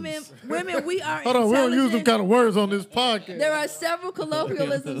 Colloquialisms. But women, we are. Hold on, we don't use them kind of words on this podcast. There are several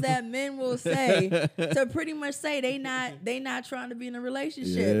colloquialisms that men will say to pretty much say they not trying to be in a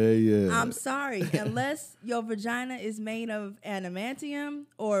relationship. Yeah. I'm sorry, unless your vagina is made of adamantium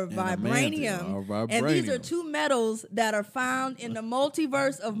or vibranium, and these are two metals that are found in the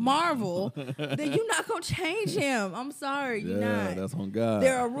multiverse of Marvel, then you're not gonna change him. I'm sorry, you're not. That's on God.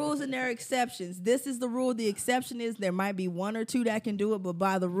 There are rules and there are exceptions. This is the rule. The exception is there might be one or two that can do it, but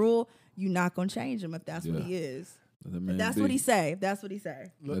by the rule, you're not gonna change him if that's what he is. That's what he say. That's what he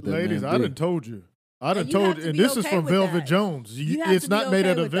say. Ladies, I done told you. I done told you, and this is from Velvet Jones. It's not made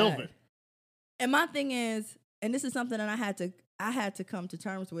out of velvet. And my thing is, and this is something that I had to come to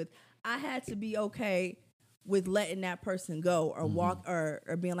terms with. I had to be okay with letting that person go or walk or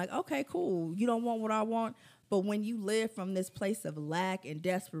being like, okay, cool. You don't want what I want. But when you live from this place of lack and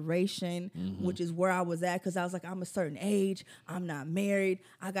desperation, which is where I was at, because I was like, I'm a certain age, I'm not married,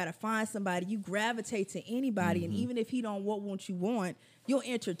 I got to find somebody. You gravitate to anybody, and even if he don't want what you want, you'll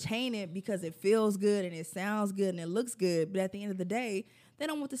entertain it because it feels good and it sounds good and it looks good. But at the end of the day, they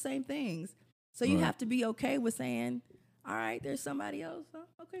don't want the same things. So you have to be okay with saying, all right, there's somebody else.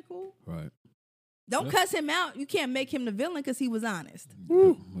 Huh? Okay, cool. Right. Don't cuss him out. You can't make him the villain because he was honest.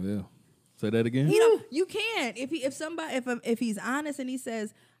 Yeah. Say that again. You can't. If he's honest and he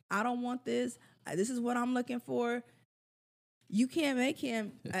says, I don't want this. This is what I'm looking for. You can't make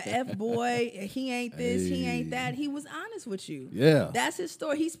him a F boy. He ain't this. He ain't that. He was honest with you. Yeah. That's his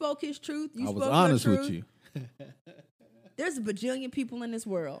story. He spoke his truth. You I spoke was honest your with truth. you. There's a bajillion people in this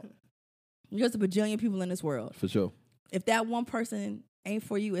world. There's a bajillion people in this world. For sure. If that one person ain't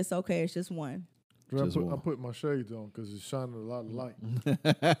for you, it's okay. It's just one. I put my shades on because it's shining a lot of light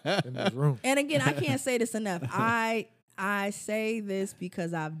in this room. And again, I can't say this enough. I say this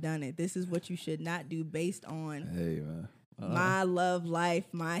because I've done it. This is what you should not do based on Hey, man. my love life,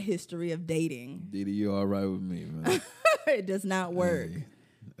 my history of dating. Didi, you all right with me, man? It does not work. Hey.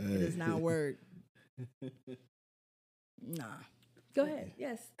 It does not work. Nah. Go ahead.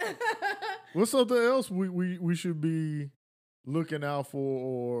 Yes. What's something else we should be looking out for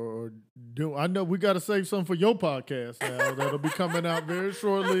or do? I know we got to save some for your podcast now. That'll be coming out very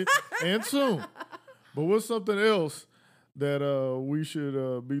shortly and soon. But what's something else that we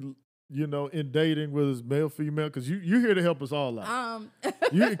should be, in dating, whether it's male, female? Because you're here to help us all out.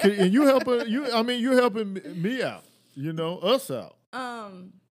 You're helping me out. Us out.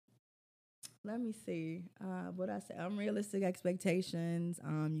 Let me see. What I say? Unrealistic expectations.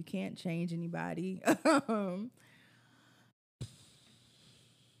 You can't change anybody.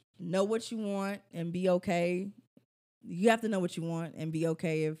 Know what you want and be okay. You have to know what you want and be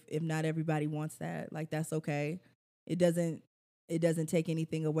okay if not everybody wants that. Like, that's okay. It doesn't take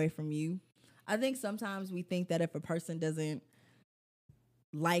anything away from you. I think sometimes we think that if a person doesn't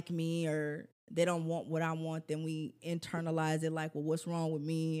like me or they don't want what I want, then we internalize it like, well, what's wrong with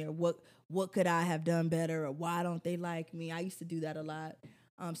me? Or what could I have done better? Or why don't they like me? I used to do that a lot.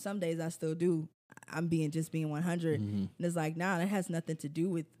 Some days I still do. I'm being 100. Mm-hmm. And it's like, nah, that has nothing to do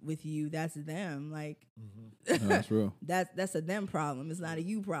with you. That's them. Like, That's real. that's a them problem. It's not a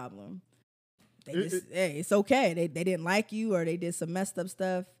you problem. Hey, it's okay. They didn't like you or they did some messed up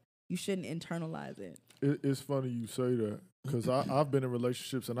stuff. You shouldn't internalize it. It's funny you say that because I've been in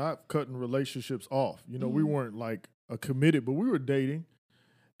relationships and I've cutting relationships off. We weren't like a committed, but we were dating.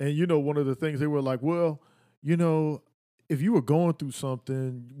 And, one of the things they were like, well, if you were going through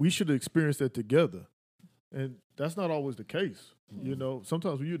something, we should experience that together. And that's not always the case.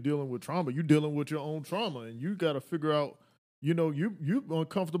 Sometimes when you're dealing with trauma, you're dealing with your own trauma and you got to figure out, you're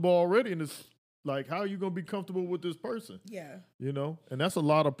uncomfortable already. And it's like, how are you going to be comfortable with this person? Yeah. And that's a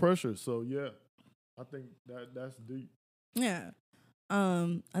lot of pressure. So, yeah, I think that's deep. Yeah.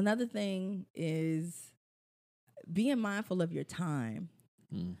 Another thing is being mindful of your time.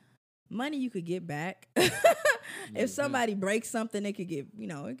 Money you could get back. If somebody breaks something, it could get,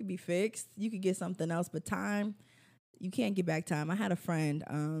 it could be fixed. You could get something else, but time, you can't get back time. I had a friend,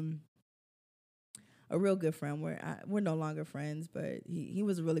 a real good friend. We're no longer friends, but he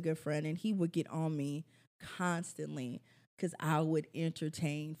was a really good friend, and he would get on me constantly because I would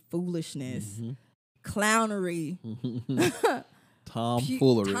entertain foolishness, clownery,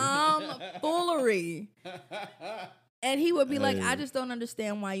 tomfoolery. And he would be like, I just don't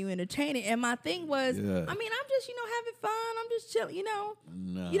understand why you entertain it. And my thing was, I'm just, having fun. I'm just chilling,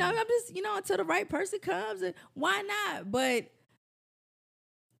 I'm just, until the right person comes. And why not? But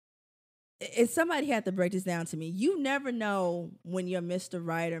if somebody had to break this down to me, you never know when you're Mr.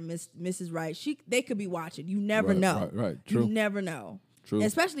 Right or Mrs. Right. They could be watching. You never know. Right. True. You never know. True.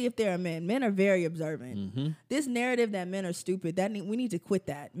 Especially if they're men. Men are very observant. Mm-hmm. This narrative that men are stupid, we need to quit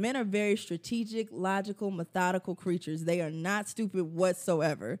that. Men are very strategic, logical, methodical creatures. They are not stupid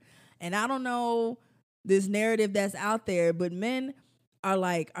whatsoever. And I don't know this narrative that's out there, but men are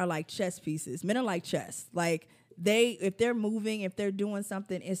like chess pieces. Men are like chess. Like, if they're moving, if they're doing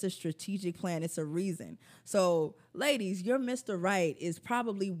something, it's a strategic plan. It's a reason. So, ladies, your Mr. Right is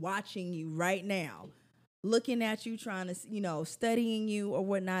probably watching you right now, looking at you, trying to, studying you or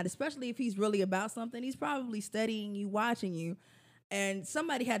whatnot, especially if he's really about something. He's probably studying you, watching you. And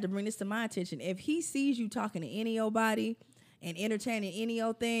somebody had to bring this to my attention. If he sees you talking to any old body and entertaining any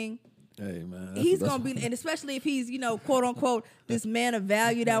old thing, hey, man, he's going to be, and especially if he's, quote unquote, this man of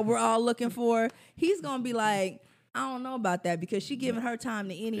value that we're all looking for, he's going to be like, I don't know about that because she giving her time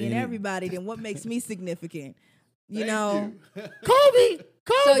to any and everybody, then what makes me significant? Kobe.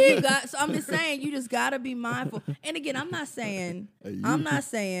 So I'm just saying, you just gotta be mindful. And again, I'm not saying.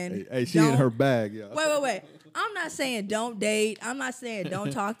 Hey, she in her bag, y'all. Wait. I'm not saying don't date. I'm not saying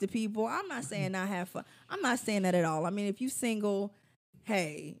don't talk to people. I'm not saying not have fun. I'm not saying that at all. I mean, if you single,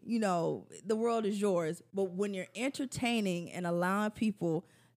 hey, the world is yours. But when you're entertaining and allowing people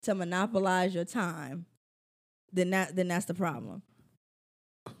to monopolize your time, then that's the problem.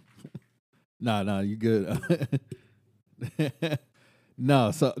 Nah, you good.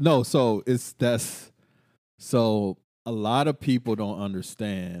 So a lot of people don't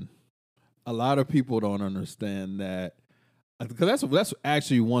understand. A lot of people don't understand that because that's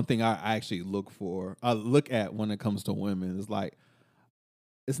actually one thing I actually look at when it comes to women. It's like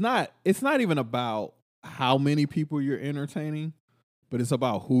it's not even about how many people you're entertaining, but it's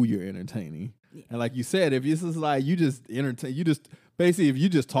about who you're entertaining. Yeah. And like you said, if it's just like you just entertain, you just basically if you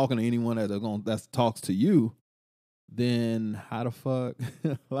just talking to anyone that talks to you, then how the fuck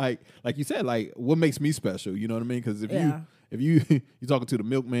like you said, like what makes me special? You know what I mean? Because if you talking to the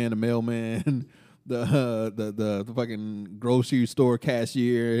milkman, the mailman, the fucking grocery store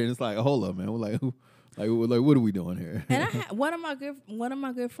cashier, and it's like, hold up, man, we're like what are we doing here? And I had one of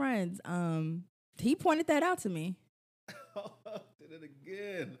my good friends, he pointed that out to me. Did it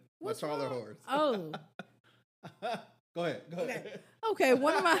again. What's my Charlie wrong? horse. Oh. Go ahead. Okay,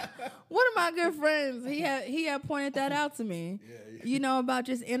 one of my good friends, he had pointed that out to me. Yeah. You know, about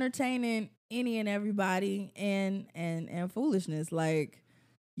just entertaining any and everybody and foolishness. Like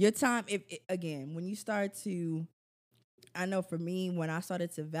your time, when you start to, I know for me, when I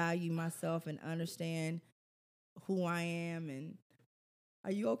started to value myself and understand who I am, and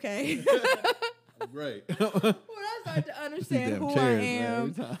are you okay? Great. When I start to understand who I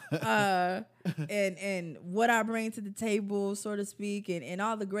am, and what I bring to the table, so to speak, and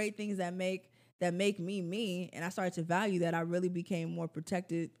all the great things that make me me, and I started to value that, I really became more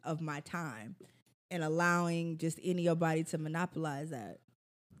protected of my time and allowing just anybody to monopolize that.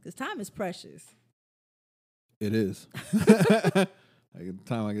 Because time is precious. It is. Like the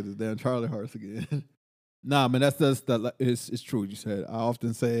time I get this damn Charlie horse again. Nah, man, it's true. You said I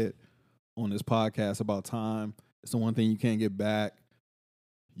often say it on this podcast about time. It's the one thing you can't get back.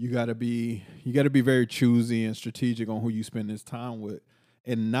 You gotta be very choosy and strategic on who you spend this time with.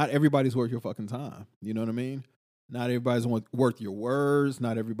 And not everybody's worth your fucking time. You know what I mean? Not everybody's worth your words.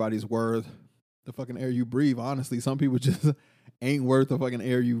 Not everybody's worth the fucking air you breathe. Honestly, some people just ain't worth the fucking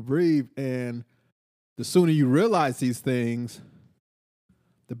air you breathe. And the sooner you realize these things,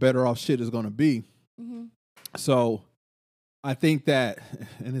 the better off shit is gonna be. Mm-hmm. So I think that,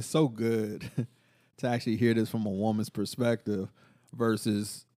 and it's so good to actually hear this from a woman's perspective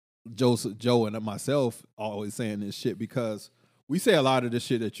versus Joe and myself always saying this shit, because we say a lot of the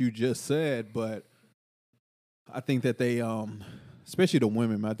shit that you just said, but I think that they, especially the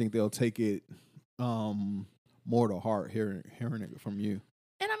women, I think they'll take it more to heart hearing it from you.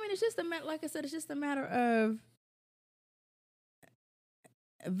 And I mean, it's just like I said, it's just a matter of,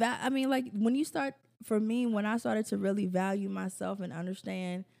 I mean, like when you start. For me, when I started to really value myself and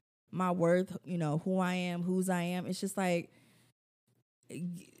understand my worth, you know, who I am, whose I am, it's just like,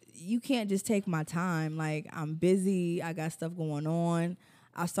 you can't just take my time. Like, I'm busy. I got stuff going on.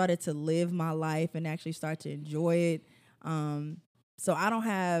 I started to live my life and actually start to enjoy it. So I don't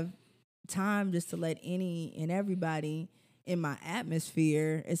have time just to let any and everybody in my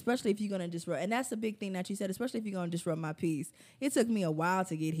atmosphere, especially if you're going to disrupt. And that's the big thing that you said, especially if you're going to disrupt my peace. It took me a while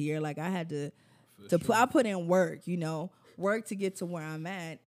to get here. Like, I had to I put in work, you know, work to get to where I'm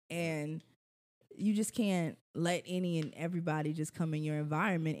at, and you just can't let any and everybody just come in your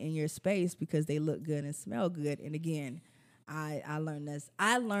environment, in your space, because they look good and smell good. And again, I learned this.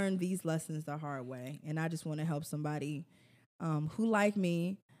 I learned these lessons the hard way, and I just want to help somebody who like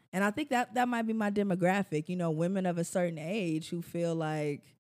me. And I think that might be my demographic, you know, women of a certain age who feel like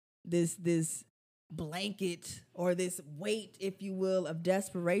this blanket or this weight, if you will, of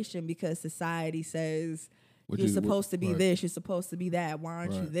desperation because society says you're supposed to be this, you're supposed to be that. Why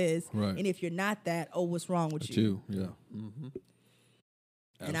aren't you this? Right. And if you're not that, what's wrong with you? Yeah. Mm-hmm.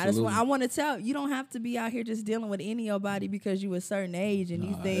 And I want to tell you, don't have to be out here just dealing with anybody because you a certain age and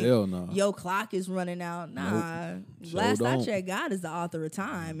you think your clock is running out. Nah, nope. Last I checked, God is the author of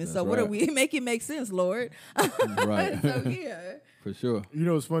time, and so what are we? Make it make sense, Lord. Right. So yeah, for sure. You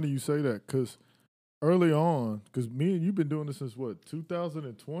know, it's funny you say that because early on, because me and you've been doing this since what,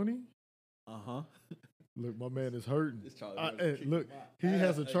 2020? Uh-huh. Look, my man is hurting. Look, he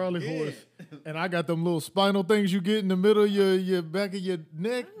has a Charlie horse, and I got them little spinal things you get in the middle of your back of your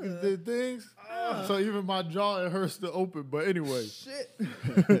neck, the things. So even my jaw, it hurts to open. But anyway. Shit.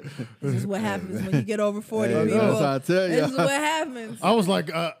 This is what happens when you get over 40 people. That's what I tell you. This is what happens. I was like,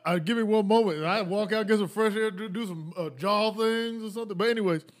 give me one moment. And I walk out, get some fresh air, do some jaw things or something. But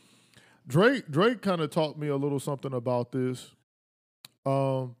anyways, Drake kind of taught me a little something about this.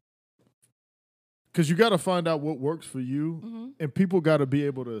 Because you got to find out what works for you, and people got to be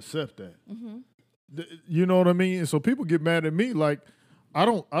able to accept that. Mm-hmm. You know what I mean? And so people get mad at me like, I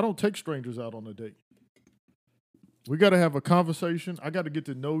don't take strangers out on a date. We got to have a conversation. I got to get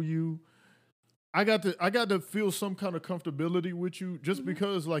to know you. I got to feel some kind of comfortability with you. Just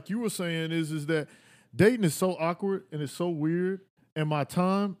because, like you were saying, is that dating is so awkward and it's so weird. And my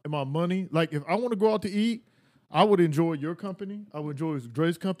time and my money, like if I want to go out to eat, I would enjoy your company. I would enjoy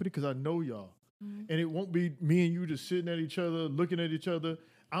Dre's company because I know y'all. And it won't be me and you just sitting at each other, looking at each other.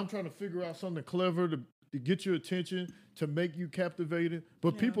 I'm trying to figure out something clever to get your attention, to make you captivated.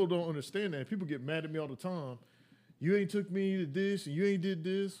 But people don't understand that. People get mad at me all the time. You ain't took me to this and you ain't did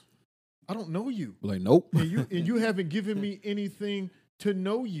this. I don't know you. Like, nope. And you haven't given me anything to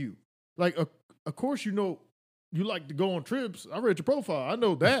know you. Like, of course, you know, you like to go on trips. I read your profile. I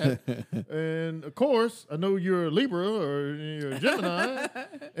know that. And of course, I know you're a Libra or you're a Gemini.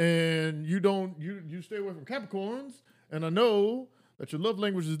 And you stay away from Capricorns. And I know that your love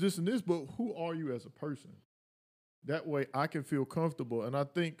language is this and this, but who are you as a person? That way I can feel comfortable. And I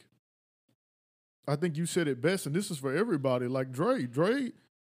think you said it best, and this is for everybody. Like Dre,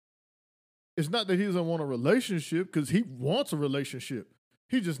 it's not that he doesn't want a relationship, because he wants a relationship.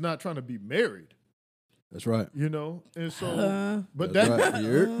 He's just not trying to be married. That's right. You know, and so, but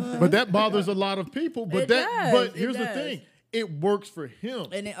that bothers a lot of people. But here's the thing: it works for him.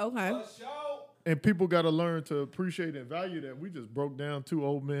 And okay. And people got to learn to appreciate and value that. We just broke down 2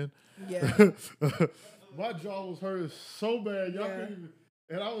 old men. Yeah. My jaw was hurting so bad, y'all couldn't even.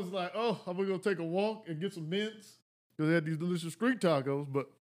 And I was like, oh, I'm gonna go take a walk and get some mints because they had these delicious street tacos.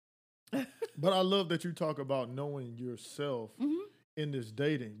 But I love that you talk about knowing yourself in this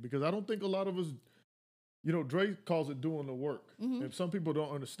dating, because I don't think a lot of us. You know, Dre calls it doing the work, and some people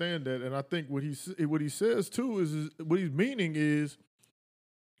don't understand that. And I think what he says too is what he's meaning is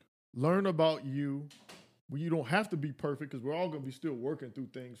learn about you. You don't have to be perfect, because we're all going to be still working through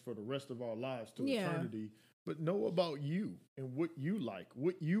things for the rest of our lives to eternity. But know about you and what you like,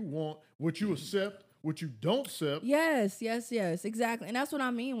 what you want, what you accept, what you don't accept. Yes, exactly. And that's what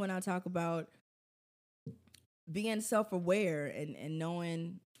I mean when I talk about being self-aware and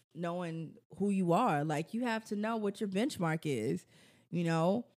knowing who you are. Like, you have to know what your benchmark is, you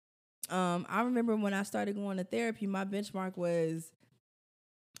know? I remember when I started going to therapy, my benchmark was,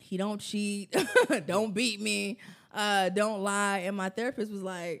 he don't cheat, don't beat me, don't lie. And my therapist was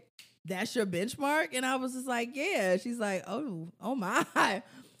like, that's your benchmark? And I was just like, yeah. She's like, oh my.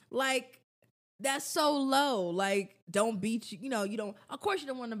 Like, that's so low. Like, don't beat you. You know, of course you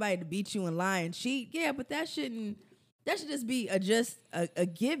don't want nobody to beat you and lie and cheat. Yeah, but that should just be a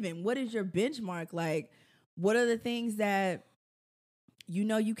given. What is your benchmark? Like, what are the things that you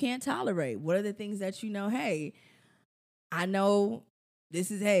know you can't tolerate? What are the things that you know, hey, I know this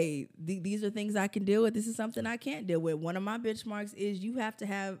is, these are things I can deal with. This is something I can't deal with. One of my benchmarks is you have to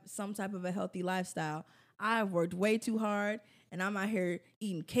have some type of a healthy lifestyle. I've worked way too hard, and I'm out here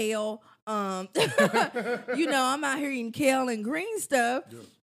eating kale. I'm out here eating kale and green stuff. Yeah.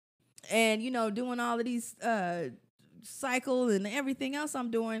 And, doing all of these cycle and everything else I'm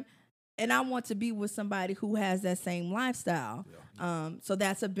doing, and I want to be with somebody who has that same lifestyle. Yeah. So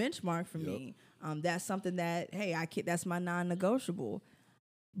that's a benchmark for me. That's something that, that's my non-negotiable.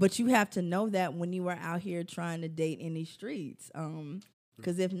 But you have to know that when you are out here trying to date in these streets.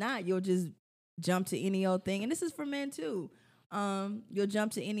 Because if not, you'll just jump to any old thing. And this is for men too. You'll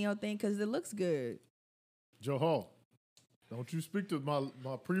jump to any old thing because it looks good. Joe Hall, don't you speak to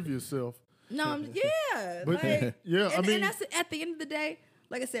my previous self. No, yeah. But and that's at the end of the day,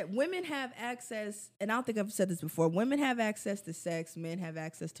 like I said, women have access, and I don't think I've said this before, women have access to sex, men have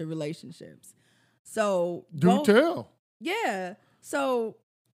access to relationships. So tell. Yeah. So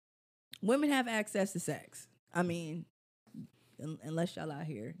women have access to sex. I mean, unless y'all out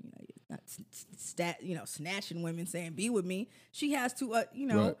here, not snatching women saying be with me. She has to,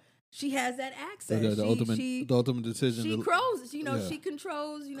 right. She has that access. The ultimate decision. She controls, she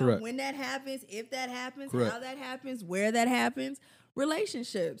controls, when that happens, if that happens, how that happens, where that happens.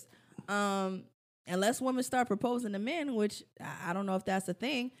 Relationships. Unless women start proposing to men, which I don't know if that's a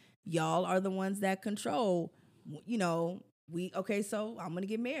thing, y'all are the ones that control, so I'm going to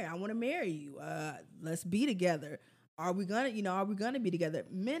get married. I want to marry you. Let's be together. Are we going to be together?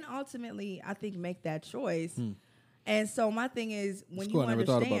 Men ultimately, I think, make that choice. And so my thing is, when you understand, I never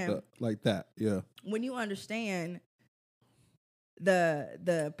thought about that like that. Yeah. When you understand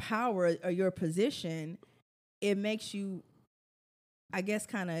the power of your position, it makes you, I guess,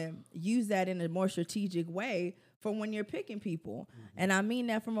 kind of use that in a more strategic way for when you're picking people. And I mean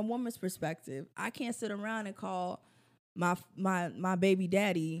that from a woman's perspective. I can't sit around and call my baby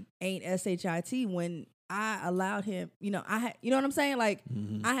daddy ain't SHIT when I allowed him, you know what I'm saying? Like,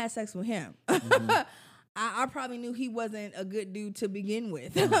 I had sex with him. I probably knew he wasn't a good dude to begin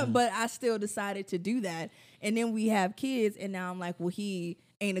with, but I still decided to do that. And then we have kids, and now I'm like, well, he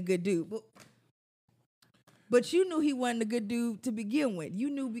ain't a good dude. But you knew he wasn't a good dude to begin with. You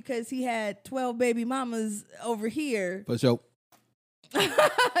knew because he had 12 baby mamas over here. For sure.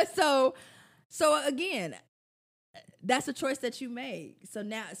 So again, that's a choice that you made. So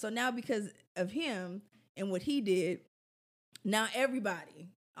now because of him and what he did, now everybody,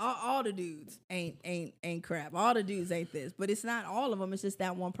 all the dudes ain't crap. All the dudes ain't this, but it's not all of them. It's just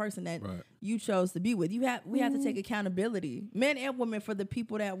that one person that you chose to be with. We have to take accountability, men and women, for the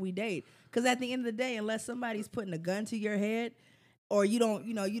people that we date. Because at the end of the day, unless somebody's putting a gun to your head, or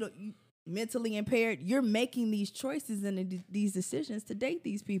you mentally impaired, you're making these choices and these decisions to date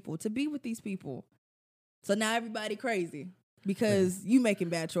these people, to be with these people. So now everybody crazy because you making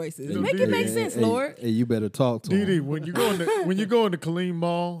bad choices. Make it make sense, Lord. Hey, you better talk to Dee, him. when you go in the Killeen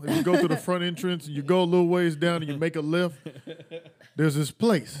Mall and you go through the front entrance and you go a little ways down and you make a left, there's this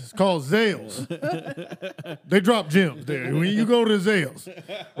place. It's called Zales. They drop gems there. When you go to Zales,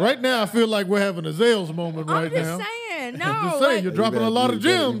 right now I feel like we're having a Zales moment right now. I'm just saying, no. I'm just saying, you're dropping a lot of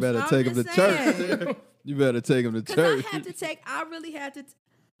gems. You better take him to church. You better take him to church. I really had to.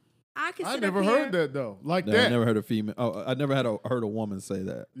 I never heard that though. Like no, that. I never heard a female. Oh, I never heard a woman say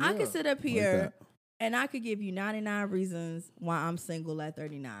that. Yeah. I could sit up here like and I could give you 99 reasons why I'm single at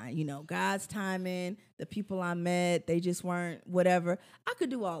 39. You know, God's timing, the people I met, they just weren't whatever. I could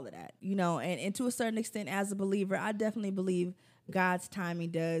do all of that, you know, and to a certain extent, as a believer, I definitely believe God's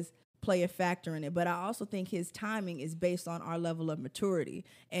timing does play a factor in it. But I also think his timing is based on our level of maturity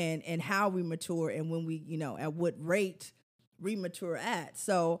and how we mature and when we, you know, at what rate we mature at.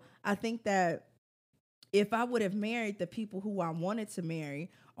 So I think that if I would have married the people who I wanted to marry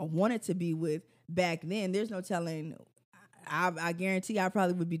or wanted to be with back then, there's no telling. I guarantee I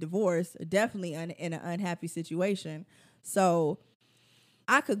probably would be divorced, definitely in an unhappy situation. So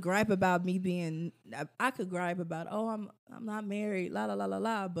I could gripe about I'm not married, la la la la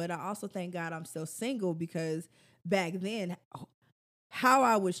la. But I also thank God I'm still single, because back then, how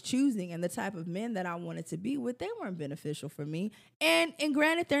I was choosing and the type of men that I wanted to be with, they weren't beneficial for me. And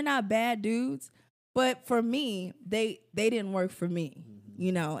granted, they're not bad dudes, but for me, they didn't work for me,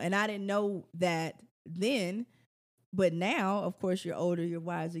 you know. And I didn't know that then, but now, of course, you're older, you're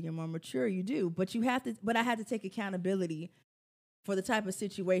wiser, you're more mature, you do. But I had to take accountability for the type of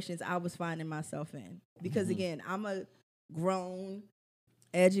situations I was finding myself in, because again, I'm a grown,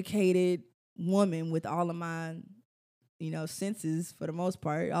 educated woman with all of my, you know, senses for the most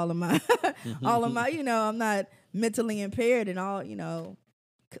part, all of my, you know, I'm not mentally impaired and all, you know,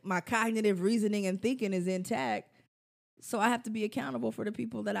 my cognitive reasoning and thinking is intact. So I have to be accountable for the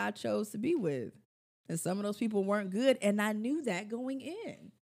people that I chose to be with. And some of those people weren't good. And I knew that going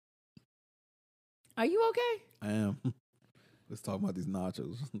in. Are you okay? I am. Let's talk about these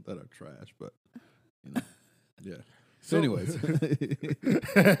nachos that are trash, but, you know, yeah. So anyways.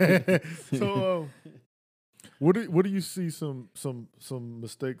 So, what do you see some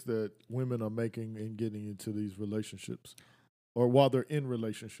mistakes that women are making in getting into these relationships, or while they're in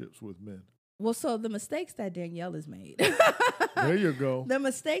relationships with men? Well, so the mistakes that Danielle has made. There you go. The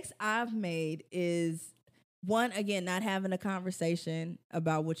mistakes I've made is, one, again, not having a conversation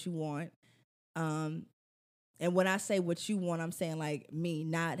about what you want. And when I say what you want, I'm saying like me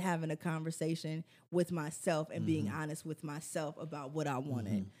not having a conversation with myself and being honest with myself about what I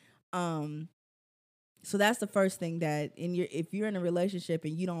wanted. So that's the first thing, that if you're in a relationship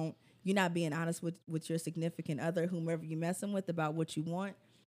and you're not being honest with your significant other, whomever you're messing with, about what you want,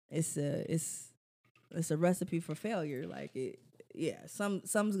 it's a recipe for failure. Like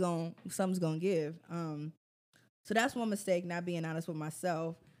something's gonna give. So that's one mistake, not being honest with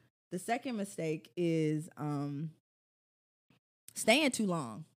myself. The second mistake is staying too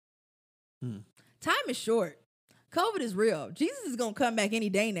long. Time is short. COVID is real. Jesus is gonna come back any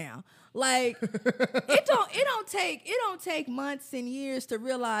day now. Like it don't take months and years to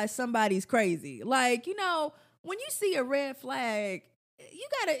realize somebody's crazy. Like, you know, when you see a red flag, you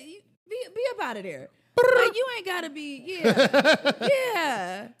gotta be up out of there. Like, you ain't gotta be,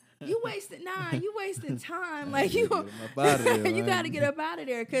 yeah. You wasting time. Like, you gotta get up out of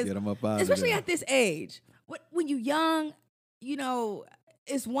there, because especially at this age, when you young, you know,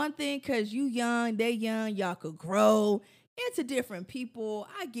 it's one thing because you young, they young, y'all could grow into different people.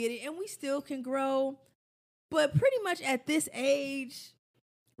 I get it, and we still can grow, but pretty much at this age,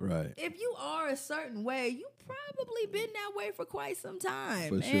 right? If you are a certain way, you probably been that way for quite some time.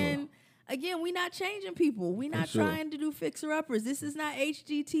 For sure. And again, we not changing people. We not trying to do fixer-uppers. This is not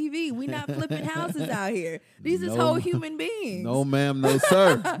HGTV. We not flipping houses out here. These is whole human beings. No, ma'am, no,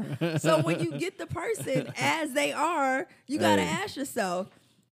 sir. So when you get the person as they are, you got to ask yourself,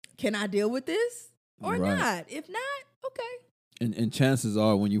 can I deal with this or not? If not, okay. And chances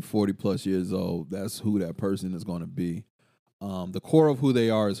are, when you're 40 plus years old, that's who that person is going to be. The core of who they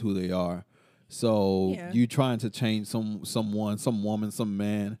are is who they are. So you trying to change someone, some woman, some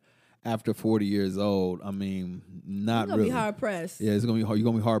man after 40 years old, I mean, not You're gonna really. be hard pressed. Yeah, it's gonna be hard. You're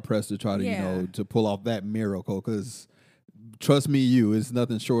gonna be hard pressed to try to Yeah. to pull off that miracle. Because trust me, it's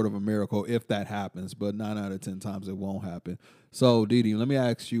nothing short of a miracle if that happens. But 9 out of 10 times it won't happen. So, Didi, let me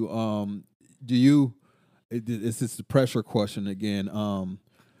ask you: do you? It's just the pressure question again.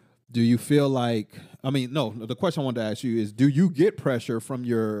 Do you feel like? I mean, no. The question I wanted to ask you is: do you get pressure from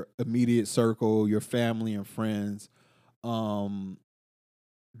your immediate circle, your family and friends?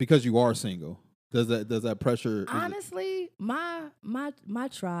 Because you are single, does that pressure? Honestly, my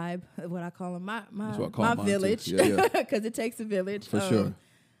tribe, what I call them, That's what I my call mine too. village, Yeah. because it takes a village. For sure.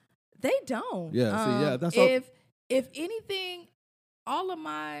 They don't. Yeah, see, yeah, that's all- if anything, all of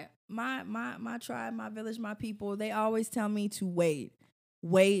my tribe, my village, my people, they always tell me to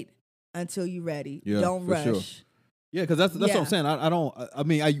wait until you're ready. Yeah, Don't for rush. sure. Yeah, because that's what I'm saying. I don't. I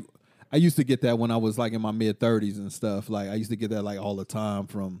mean, I used to get that when I was like in my mid 30s and stuff. Like I used to get that like all the time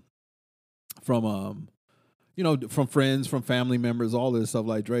from from friends, from family members, all this stuff.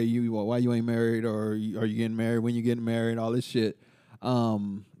 Like, Dre, why you ain't married, or are you getting married? When you getting married? All this shit.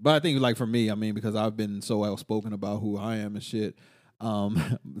 But I think like for me, I mean, because I've been so outspoken about who I am and shit.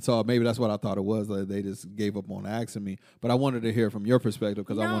 So maybe that's what I thought it was. Like they just gave up on asking me. But I wanted to hear from your perspective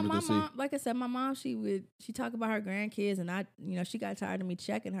because I wanted my to see. mom, like I said, my mom, she talk about her grandkids, and she got tired of me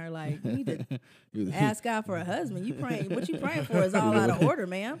checking her. Like, you need to ask God for a husband. What you praying for is all out of order,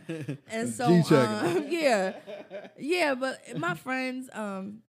 ma'am. And so, yeah. But my friends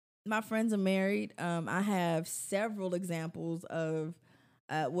are married. I have several examples of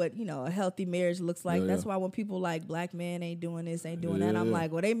what a healthy marriage looks like. That's why when people like black men ain't doing this, ain't doing that, I'm like,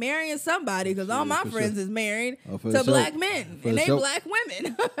 well, they marrying somebody because all my friends is married to black men and they black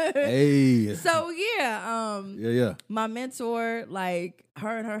women. Hey. So yeah, yeah. my mentor, like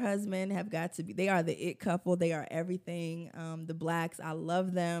her and her husband have got to be. They are the it couple. They are everything. The blacks, I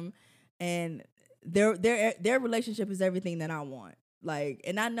love them, and their relationship is everything that I want. Like,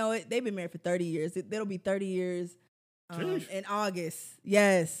 and I know it. They've been married for 30 years. It'll be 30 years. In August,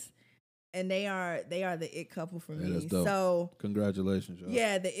 yes, and they are the it couple for me. That's dope. So congratulations, y'all.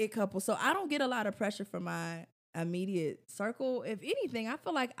 Yeah, the it couple. So I don't get a lot of pressure from my immediate circle. If anything, I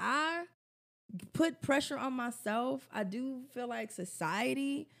feel like I put pressure on myself. I do feel like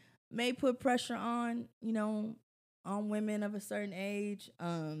society may put pressure on on women of a certain age.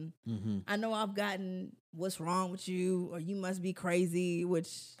 I know I've gotten "what's wrong with you" or "you must be crazy," which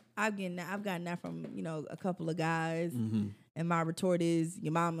I've gotten that from a couple of guys, and my retort is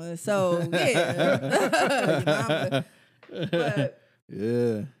 "your mama." So yeah, your mama. But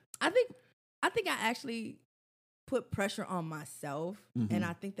yeah, I think I actually put pressure on myself, and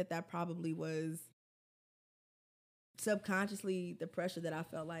I think that probably was subconsciously the pressure that I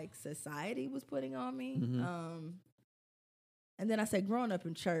felt like society was putting on me. And then I said, growing up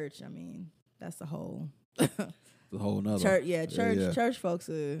in church, I mean, that's a whole the whole nother church. Yeah, church folks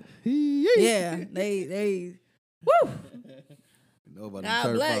are they woo. Nobody.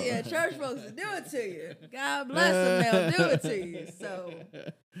 God bless. Yeah, church folks will do it to you. God bless them, they'll do it to you. So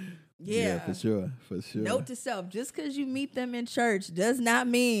yeah, for sure. Note to self: just because you meet them in church does not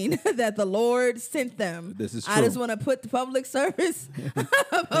mean that the Lord sent them. This is true. I just want to put the public service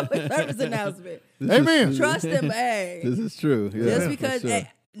announcement. Amen. Trust them, hey. This is true. Yeah, Just because, sure.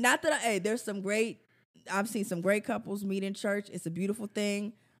 not that there's some great. I've seen some great couples meet in church. It's a beautiful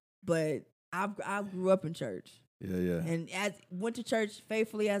thing, but I grew up in church. Yeah. And went to church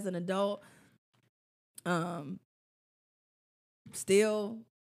faithfully as an adult. Still,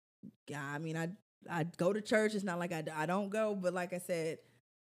 I mean, I go to church. It's not like I don't go, but like I said,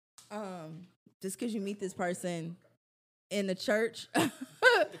 just because you meet this person in the church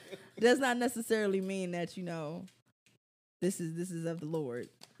does not necessarily mean that this is of the Lord.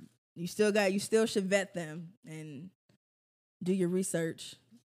 You still should vet them and do your research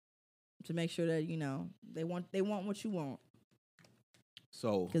to make sure that they want what you want.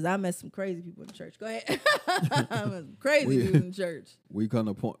 So, because I met some crazy people in church. Go ahead. I met some crazy people in church. We've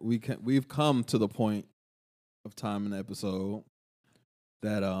come to the point of time in the episode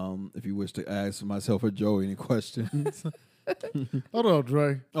that if you wish to ask myself or Joe any questions. Hold on,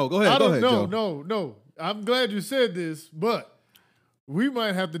 Dre. Oh, go ahead. No. I'm glad you said this, but we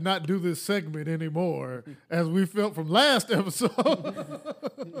might have to not do this segment anymore, as we felt from last episode.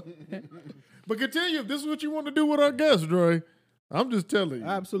 But continue. If this is what you want to do with our guests, Dre, I'm just telling you.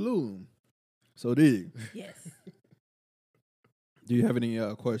 Absolutely. So, do yes. Do you have any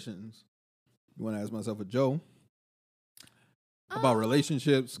questions you want to ask myself or Joe about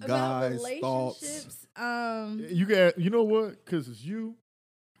relationships, guys, thoughts? You can. You know what? Because it's you.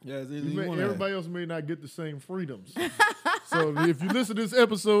 Yeah, Everybody else may not get the same freedoms. So if you listen to this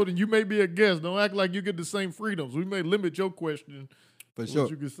episode and you may be a guest, don't act like you get the same freedoms. We may limit your question For to sure.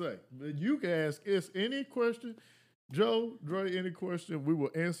 what you can say. But you can ask us any question. Joe, Dre, any question, we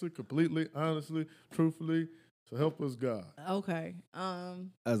will answer completely, honestly, truthfully. So help us, God. Okay.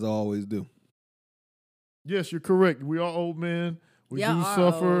 As I always do. Yes, you're correct. We are old men. We y'all do are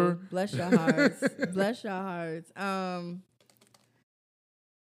suffer. old. Bless your hearts. Bless your hearts. Well,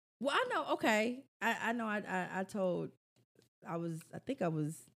 I know. Okay, I know. I told. I think I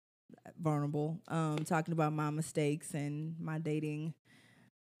was vulnerable. Talking about my mistakes and my dating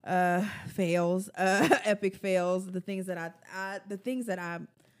fails, epic fails, the things that I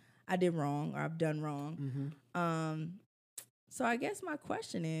did wrong or I've done wrong. So I guess my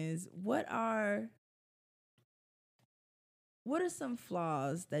question is, what are some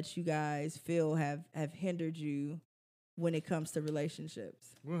flaws that you guys feel have hindered you when it comes to relationships?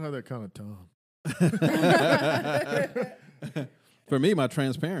 We don't have that kind of time. For me, my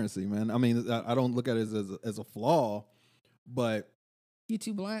transparency, man. I mean, I don't look at it as a flaw, but You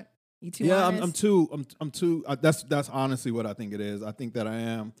too blunt? You too yeah, honest? I'm too. That's honestly what I think it is. I think that I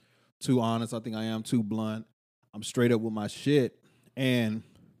am too honest. I think I am too blunt. I'm straight up with my shit, and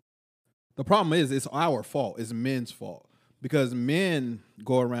the problem is it's our fault. It's men's fault because men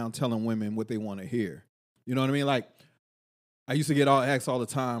go around telling women what they want to hear. You know what I mean? Like I used to get asked all the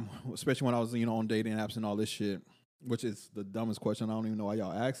time, especially when I was on dating apps and all this shit, which is the dumbest question. I don't even know why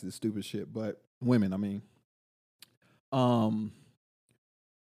y'all ask this stupid shit, but women, I mean, how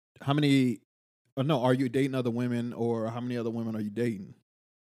many? No, are you dating other women, or how many other women are you dating?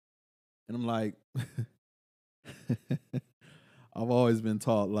 And I'm like, I've always been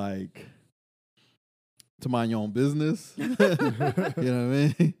taught like to mind your own business. You know what I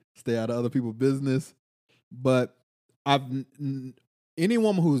mean? Stay out of other people's business. But any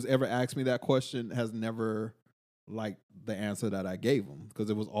woman who's ever asked me that question has never liked the answer that I gave them because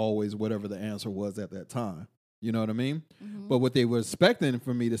it was always whatever the answer was at that time. You know what I mean? Mm-hmm. But what they were expecting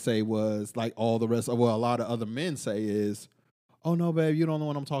for me to say was like all the rest of a lot of other men say is, "Oh no, babe, you don't know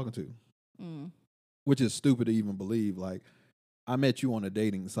what I'm talking to," which is stupid to even believe. Like, I met you on a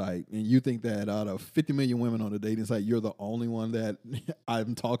dating site, and you think that out of 50 million women on a dating site, you're the only one that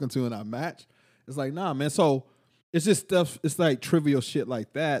I'm talking to and I match? It's like, nah, man. So it's just stuff. It's like trivial shit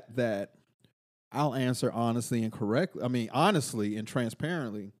like that I'll answer honestly and correctly. I mean, honestly and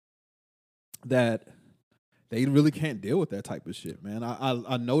transparently that they really can't deal with that type of shit, man.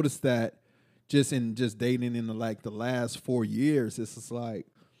 I noticed that just dating in the last 4 years. It's just like,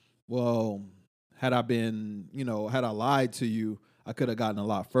 well, had I lied to you, I could have gotten a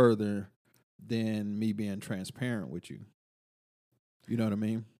lot further than me being transparent with you. You know what I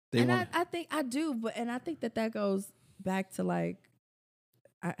mean? I think I do, and I think that goes back to like,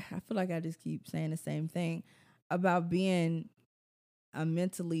 I feel like I just keep saying the same thing about being a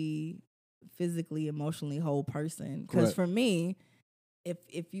mentally, physically, emotionally whole person. Because for me,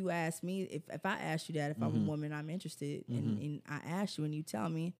 if you ask me, if I ask you that, if I'm a woman, I'm interested, and I ask you and you tell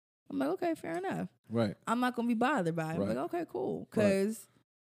me, I'm like, okay, fair enough. Right. I'm not gonna be bothered by it. Right. I'm like, okay, cool, because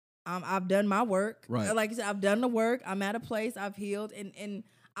I've done my work. Right. Like you said, I've done the work. I'm at a place. I've healed, and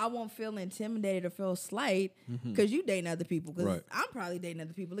I won't feel intimidated or feel slight because you dating other people. Because I'm probably dating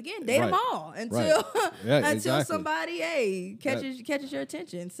other people again. Date them all until until somebody catches your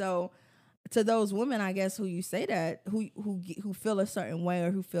attention. So to those women, I guess, who you say that who feel a certain way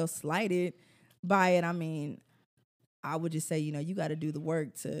or who feel slighted by it, I mean, I would just say, you got to do the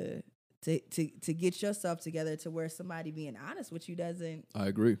work to get yourself together to where somebody being honest with you doesn't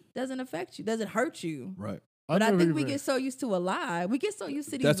affect you, doesn't hurt you. Right. But I think we get so used to a lie. We get so used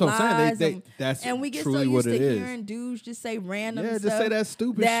to these lies. That's what I'm saying. And we get so truly used what to it is. hearing dudes just say random stuff. Yeah, just say that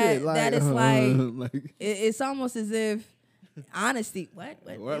stupid shit. Like, that is like it's almost as if honesty. What?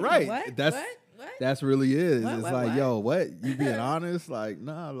 Right. What? That's really is. What, it's what, like, what? yo, what? You being honest? Like,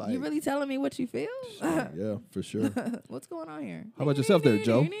 nah, like. You really telling me what you feel? Yeah, for sure. What's going on here? How about yourself there,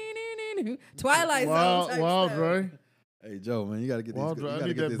 Joe? Twilight Zone type Wild stuff. Dre. Hey, Joe, man, you got to get Wild these. Dre. You I got to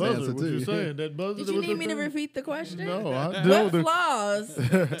need get that this buzzer. answer What you too. saying? That buzzer. Did you need me to repeat the question? No, I What flaws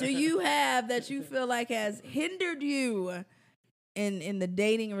do you have that you feel like has hindered you in the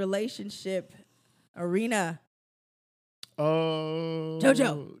dating relationship arena?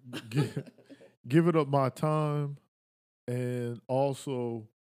 JoJo. Giving up my time, and also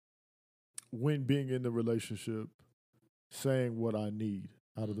when being in the relationship, saying what I need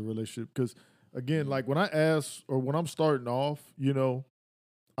out of the relationship. Because again, like when I ask or when I'm starting off, I'm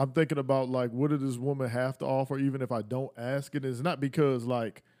thinking about like, what does this woman have to offer? Even if I don't ask it, it's not because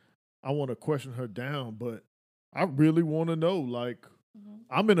like I want to question her down, but I really want to know, like,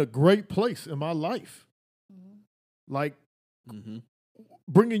 I'm in a great place in my life. Like, Mm-hmm.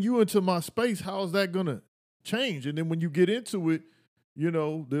 Bringing you into my space, how is that gonna change? And then when you get into it, you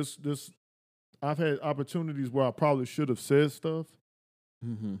know, this I've had opportunities where I probably should have said stuff,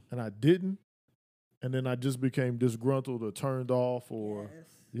 Mm-hmm. and I didn't, and then I just became disgruntled or turned off, or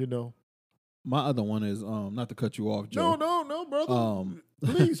you know. My other one is not to cut you off, Joe. No, brother.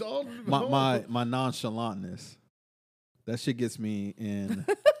 Please, my nonchalantness. That shit gets me in.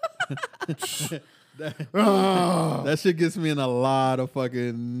 that shit gets me in a lot of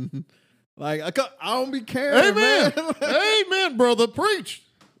fucking like I don't be caring. Amen, Man. amen, brother. Preach.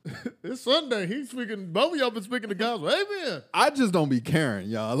 It's Sunday. He's speaking. Both of y'all been speaking the gospel. Amen. I just don't be caring,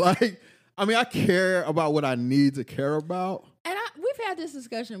 y'all. Like, I mean, I care about what I need to care about. And we've had this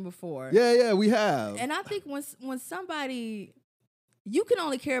discussion before. Yeah, we have. And I think when somebody, you can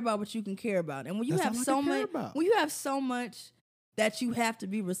only care about what you can care about, and when you have so much, when you have so much that you have to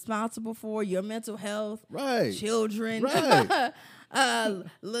be responsible for, your mental health, right, children, right.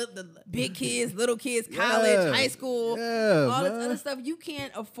 the big kids, little kids, college, high school, all this other stuff, you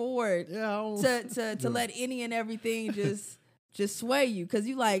can't afford to let any and everything just sway you, because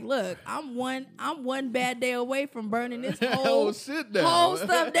you like, look, I'm one bad day away from burning this whole shit down. whole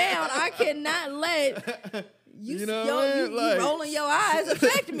stuff down. I cannot let you rolling your eyes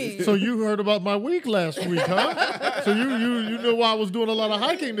affect me. So you heard about my week last week, huh? So you know why I was doing a lot of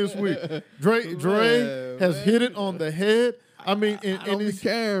hiking this week. Dre has hit it on the head. I mean, I don't be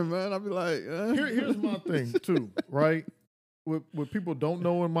caring, man. I'll be like, here's my thing too, right? What people don't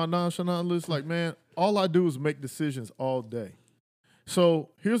know in my nonchalant list, like, man, all I do is make decisions all day. So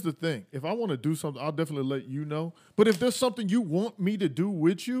here's the thing. If I want to do something, I'll definitely let you know. But if there's something you want me to do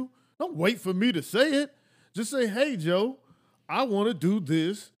with you, don't wait for me to say it. Just say, hey, Joe, I want to do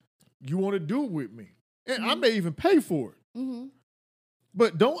this. You want to do it with me. And I may even pay for it. Mm-hmm.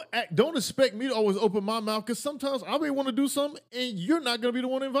 But don't expect me to always open my mouth, because sometimes I may want to do something and you're not going to be the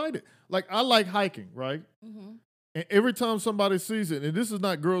one invited. Like, I like hiking, right? Mm-hmm. And every time somebody sees it, and this is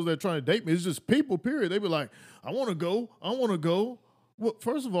not girls that are trying to date me, it's just people, period. They be like, I want to go. Well,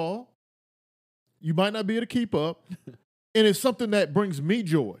 first of all, you might not be able to keep up. And it's something that brings me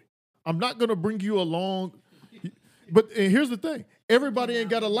joy. I'm not going to bring you along. And here's the thing. Everybody ain't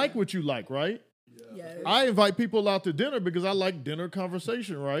got to like what you like, right? Yes. I invite people out to dinner because I like dinner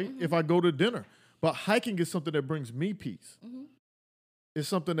conversation, right? Mm-hmm. If I go to dinner. But hiking is something that brings me peace. Mm-hmm. It's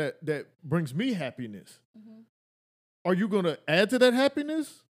something that brings me happiness. Mm-hmm. Are you going to add to that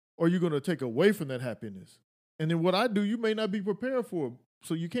happiness, or are you going to take away from that happiness? And then what I do, you may not be prepared for,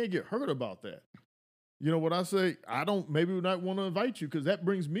 so you can't get hurt about that. You know what I say? I don't maybe not want to invite you because that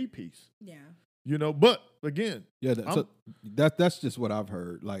brings me peace. Yeah. You know, but again, that's just what I've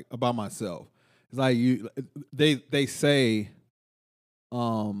heard, like, about myself. It's like they say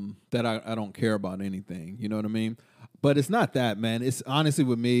that I don't care about anything. You know what I mean? But it's not that, man. It's honestly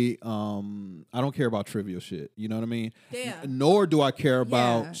with me, I don't care about trivial shit. You know what I mean? Yeah. Nor do I care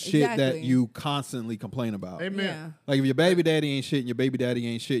about shit that exactly. you constantly complain about. Amen. Yeah. Like, if your baby daddy ain't shit and your baby daddy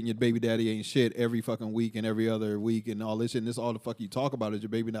ain't shit and your baby daddy ain't shit every fucking week and every other week and all this shit, and this all the fuck you talk about is your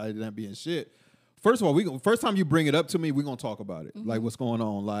baby daddy not being shit. First of all, first time you bring it up to me, we're gonna talk about it. Mm-hmm. Like, what's going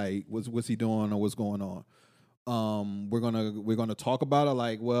on? Like, what's he doing or what's going on? We're gonna talk about it.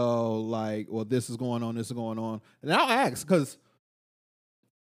 Like, well, this is going on, this is going on, and I'll ask, because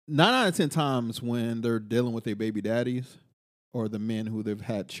 9 out of 10 times when they're dealing with their baby daddies or the men who they've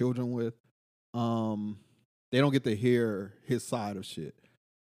had children with, they don't get to hear his side of shit.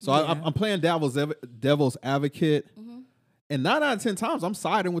 So I'm playing devil's advocate. Mm-hmm. And 9 out of 10 times, I'm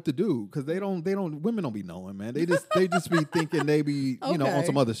siding with the dude, because women don't be knowing, man. They just be thinking they be, on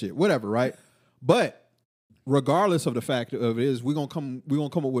some other shit, whatever, right? But regardless of the fact of it is, we're gonna come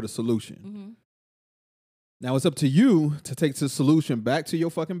up with a solution. Mm-hmm. Now it's up to you to take the solution back to your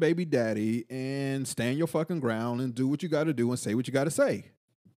fucking baby daddy and stand your fucking ground and do what you got to do and say what you got to say.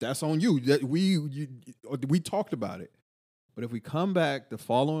 That's on you. We talked about it. But if we come back the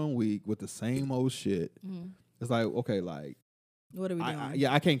following week with the same old shit, it's like, okay, like, what are we doing?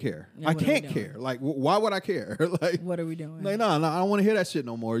 I can't care. Yeah, I can't care. Like, why would I care? Like, what are we doing? Like, no, I don't want to hear that shit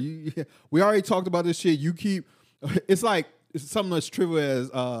no more. We already talked about this shit. It's like, it's something as trivial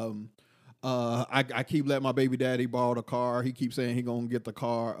as, I keep letting my baby daddy borrow the car. He keeps saying he gonna get the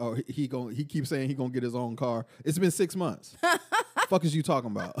car, or he keeps saying he gonna get his own car. It's been 6 months. Fuck is you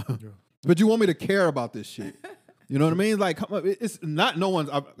talking about? Yeah. But you want me to care about this shit? You know what I mean? Like, it's not no one's.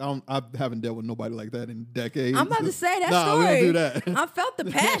 I haven't dealt with nobody like that in decades. I'm about to say that story. We don't do that. I felt the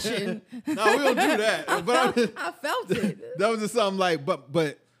passion. No, we don't do that. I felt it. That was just something like,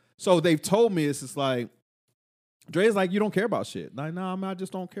 but so they've told me, it's just like, Dre's like, you don't care about shit. Like, nah, I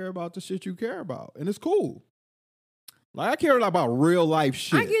just don't care about the shit you care about, and it's cool. Like I care about real life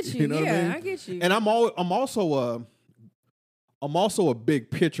shit. I get you. know what I mean? I get you. And I'm also a big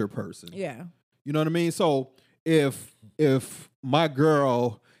picture person. Yeah. You know what I mean? So if my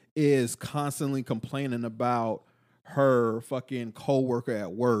girl is constantly complaining about her fucking coworker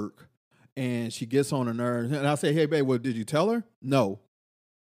at work and she gets on her nerves, and I say, hey babe, what did you tell her? No.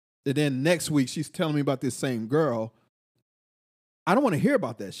 And then next week she's telling me about this same girl. I don't want to hear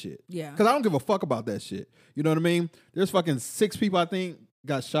about that shit. Yeah. Because I don't give a fuck about that shit. You know what I mean? There's fucking 6 people, I think,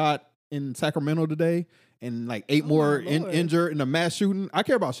 got shot in Sacramento today and like 8 more injured in a mass shooting. I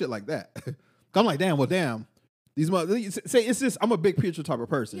care about shit like that. I'm like, damn. Say it's just, I'm a big picture type of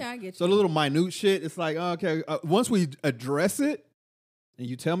person. Yeah, I get you. So the little minute shit, it's like, okay, once we address it and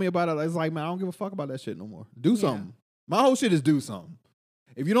you tell me about it, it's like, man, I don't give a fuck about that shit no more. Do something. My whole shit is do something.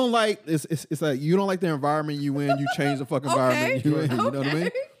 If you don't like, it's like you don't like the environment you in, you change the fucking environment you in. You know what I mean?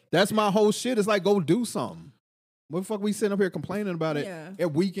 That's my whole shit. It's like, go do something. What the fuck we sitting up here complaining about it every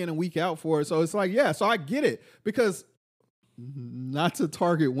week in and week out for it? So it's like, yeah, so I get it. Because not to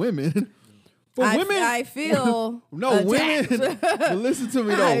target women. For women, I feel no attacked. women. But listen to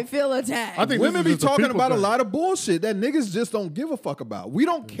me though. I feel attacked. I think women be talking about thing. a lot of bullshit that niggas just don't give a fuck about. We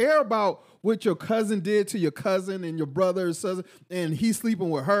don't care about what your cousin did to your cousin and your brother's cousin, and he's sleeping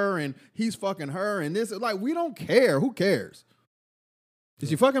with her and he's fucking her and this. Like, we don't care. Who cares? Is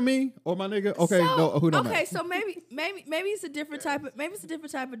she fucking me or my nigga? Okay, so, no, who don't okay, matter. so maybe it's a different type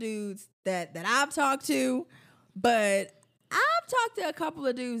of dudes that I've talked to, but I've talked to a couple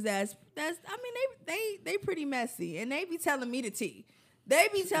of dudes that's I mean they pretty messy and they be telling me the tea. They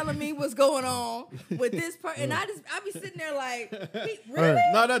be telling me what's going on with this person, and I be sitting there like, really?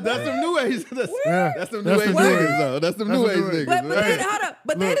 No, that's some new age. That's some new age some niggas though. That's some new age niggas. But then, hold up.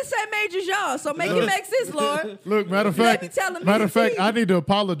 But they the same age as y'all, so make it make sense, Lord. Look, matter of They be telling me the fact, tea. I need to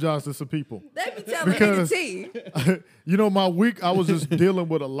apologize to some people. They be telling me the tea. You know, my week, I was just dealing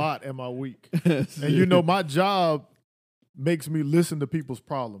with a lot in my week. And you know, my job makes me listen to people's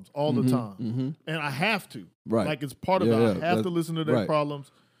problems all the time. And I have to. Right. Like, it's part of it. I have to listen to their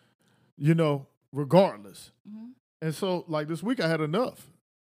problems, you know, regardless. And so, like, this week I had enough.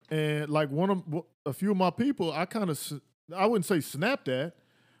 And, like, a few of my people, I kind of, I wouldn't say snapped at,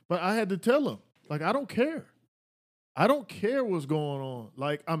 but I had to tell them, like, I don't care. I don't care what's going on.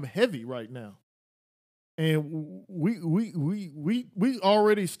 Like, I'm heavy right now. And we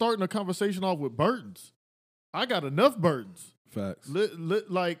already starting a conversation off with burdens. I got enough burdens. Facts.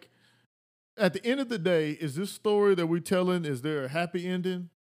 Like, at the end of the day, is this story that we're telling, is there a happy ending?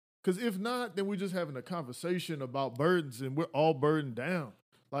 Because if not, then we're just having a conversation about burdens and we're all burdened down.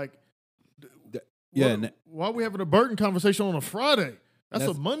 Like, why are we having a burden conversation on a Friday? That's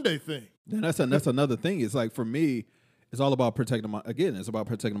a Monday thing. And that's another thing. It's like, for me, it's all about protecting it's about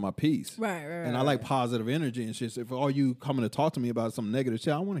protecting my peace. Right. And I like positive energy and shit. So if all you coming to talk to me about some negative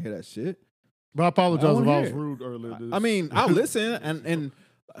shit, I don't want to hear that shit. But I apologize if I was rude earlier. I mean, I'll listen and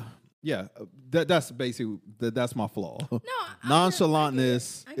yeah, that's basically that's my flaw. No,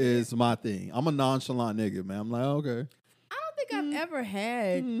 Nonchalantness is my thing. I'm a nonchalant nigga, man. I'm like, okay. I don't think I've ever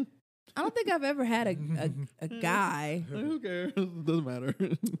had. I don't think I've ever had a guy. Who cares? Doesn't matter.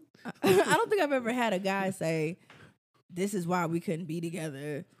 I don't think I've ever had a guy say, "This is why we couldn't be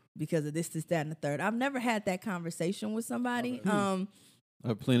together because of this, that, and the third." I've never had that conversation with somebody. I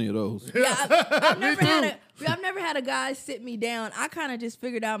have plenty of those. Yeah, I've never had a guy sit me down. I kind of just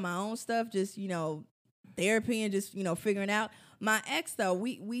figured out my own stuff, just, you know, therapy and just, you know, figuring out. My ex, though,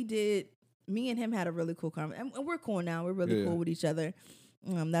 me and him had a really cool conversation. And we're cool now. We're really cool with each other.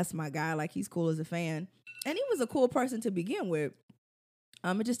 That's my guy. Like, he's cool as a fan. And he was a cool person to begin with.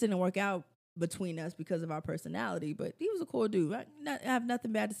 It just didn't work out between us because of our personality. But he was a cool dude. I have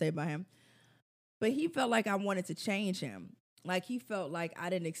nothing bad to say about him. But he felt like I wanted to change him. Like, he felt like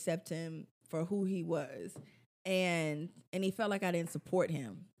I didn't accept him for who he was. And he felt like I didn't support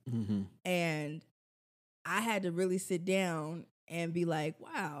him. Mm-hmm. And I had to really sit down and be like,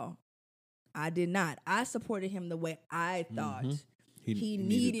 wow, I did not. I supported him the way I thought he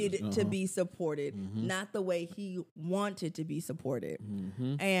needed to be supported, not the way he wanted to be supported.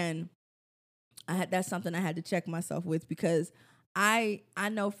 And that's something I had to check myself with, because I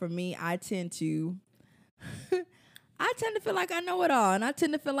know for me, I tend to feel like I know it all, and I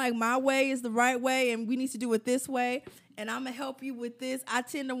tend to feel like my way is the right way, and we need to do it this way, and I'm gonna help you with this. I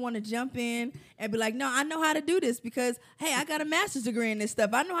tend to want to jump in and be like, no, I know how to do this because, hey, I got a master's degree in this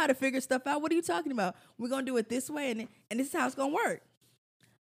stuff. I know how to figure stuff out. What are you talking about? We're gonna do it this way, and this is how it's gonna work.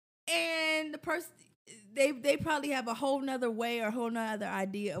 And the person, they probably have a whole nother way or a whole nother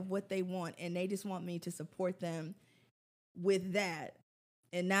idea of what they want, and they just want me to support them with that.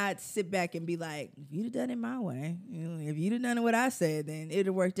 and not sit back and be like, if you'd have done it my way, if you'd have done it what I said, then it'd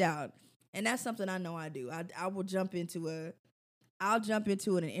have worked out. And that's something I know I do. I will jump into it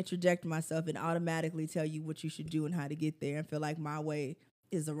and interject myself and automatically tell you what you should do and how to get there and feel like my way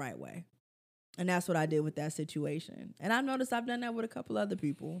is the right way. And that's what I did with that situation. And I've noticed I've done that with a couple other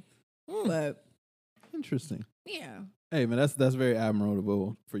people. But Interesting. yeah. Hey, man, that's very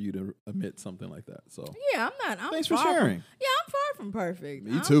admirable for you to admit something like that. So Yeah, I'm thanks for sharing. I'm far from perfect.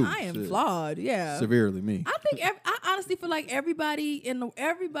 Me too. I am Shit. flawed. Yeah. Severely me. I think I honestly feel like everybody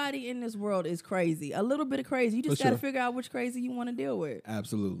in this world is crazy. A little bit of crazy. You just For got to sure. figure out which crazy you want to deal with.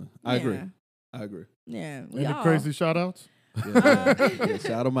 Absolutely. I agree. Yeah. Any crazy shout outs? Yeah,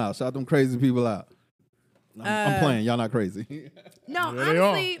 shout them out. Shout them crazy people out. I'm playing. Y'all not crazy. No, Yeah, they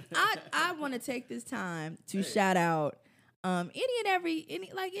honestly, I want to take this time to shout out all the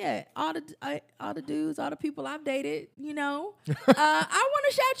dudes, all the people I've dated, I want to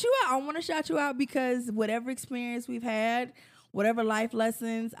shout you out. I want to shout you out because whatever experience we've had, whatever life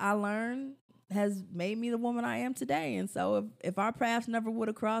lessons I learned has made me the woman I am today. And so if our paths never would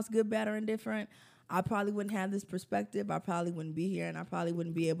have crossed, good, bad, or indifferent, I probably wouldn't have this perspective. I probably wouldn't be here, and I probably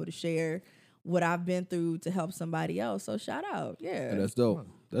wouldn't be able to share what I've been through to help somebody else. So shout out. Yeah. That's dope.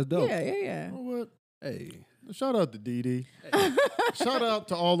 That's dope. Yeah. You know what? Hey. Shout out to Dee Dee. Shout out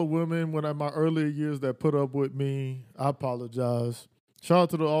to all the women in my earlier years that put up with me. I apologize. Shout out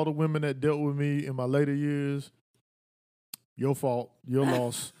to all the women that dealt with me in my later years. Your fault. Your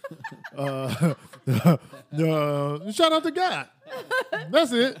loss. Shout out to God.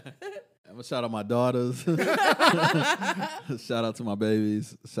 That's it. I'm gonna shout out my daughters. Shout out to my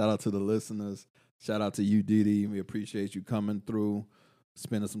babies. Shout out to the listeners. Shout out to you, Dee Dee. We appreciate you coming through,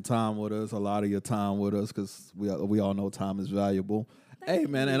 spending some time with us, a lot of your time with us, because we all know time is valuable. Hey,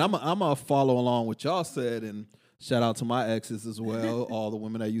 man, and I'm gonna follow along what y'all said, and shout out to my exes as well, all the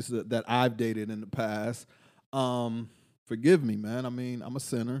women that I've dated in the past. Forgive me, man. I mean, I'm a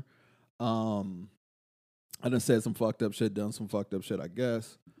sinner. I done said some fucked up shit, done some fucked up shit, I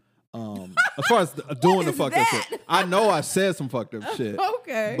guess. As far as doing the fucked up shit, I know I said some fucked up shit.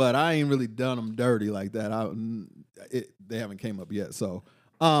 Okay. But I ain't really done them dirty like that. They haven't came up yet. So,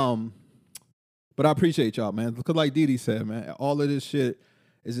 but I appreciate y'all, man. Because like Dee Dee said, man, all of this shit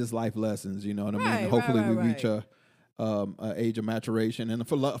is just life lessons. You know what I mean? Right, Hopefully right, we right. reach a age of maturation. And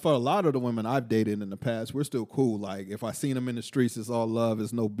for a lot of the women I've dated in the past, we're still cool. Like if I seen them in the streets, it's all love.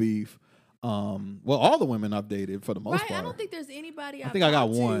 It's no beef. Well, all the women I've dated for the most part. I don't think there's anybody. I think I got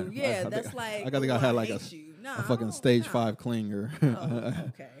talked to. one. Yeah, I that's think, like. I think I had like a fucking stage 5 clinger.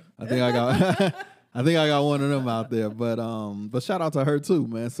 Okay. I think I got I think I got one of them out there. But shout out to her too,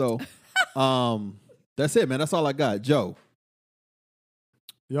 man. So that's it, man. That's all I got. Joe.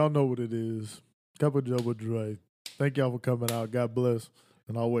 Y'all know what it is. Cup of Joe with Dre. Thank y'all for coming out. God bless.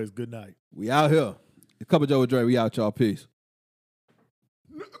 And always good night. We out here. A Cup of Joe with Dre. We out, y'all. Peace.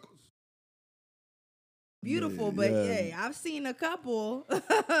 Beautiful, Yeah, but yeah. hey, I've seen a couple.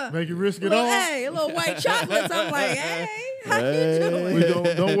 Make you risk it Little, all. hey, a little white chocolates. I'm like, hey, how Hey. you doing? We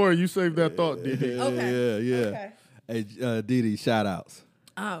don't worry. You save that thought, Dee Dee. Okay. Yeah. Okay. Hey, Dee Dee, shout outs.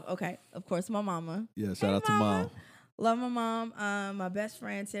 Oh, okay. Of course, my mama. Yeah, shout Hey, out to mama. mom. Love my mom. My best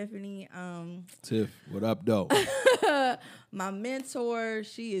friend Tiffany. Tiff, what up, though? My mentor.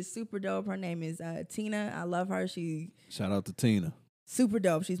 She is super dope. Her name is Tina. I love her. She Shout out to Tina. super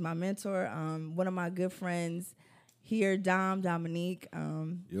dope. She's my mentor. One of my good friends here, Dominique.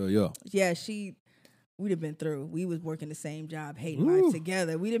 Yo. Yeah, we'd have been through. We was working the same job, hating Ooh. life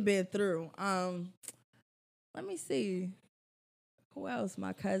together. We'd have been through. Let me see. Who else?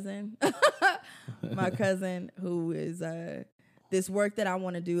 My cousin. My cousin who is this work that I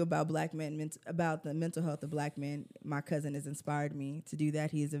want to do about black men, about the mental health of black men. My cousin has inspired me to do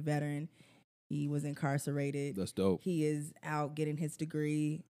that. He is a veteran. He was incarcerated. That's dope. He is out getting his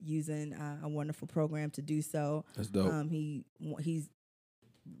degree using a wonderful program to do so. That's dope. He's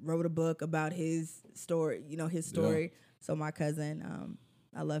wrote a book about his story, his story. So my cousin,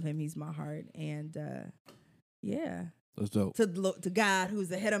 I love him. He's my heart. And yeah, That's dope. to God who's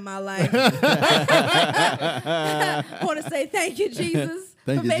the head of my life. I want to say thank you, Jesus,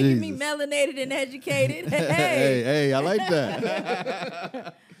 Thank for you, making me Jesus. melanated and educated. Hey, I like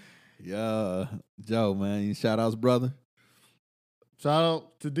that. Yeah, Joe, man. Shout outs, brother. Shout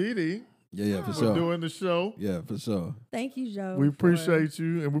out to Dee Dee Yeah, for for sure. doing the show. Yeah, for sure. Thank you, Joe. We for- appreciate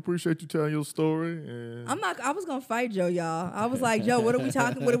you, and we appreciate you telling your story. And I was gonna fight Joe, y'all. I was like, Joe, what are we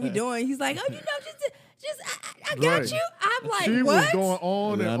talking? What are we doing? He's like, oh, just I got Right. you. I'm like, She what? was going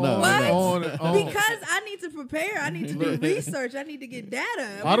on Yeah, and I know, on I and know. on and on. Because I need to prepare. I need to do research. I need to get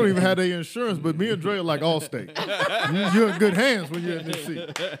data. I don't even have their insurance, but me and Dre are like Allstate. You're in good hands when you're in this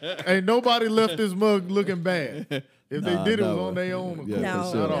seat. Ain't nobody left this mug looking bad. If they Nah, did, it was no. on their own. Yeah, accord. No,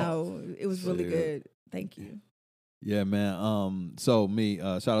 for sure. Not all. no, it was really Shit. good. Thank you. Yeah, man. So me,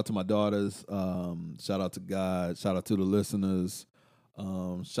 shout out to my daughters. Shout out to God. Shout out to the listeners.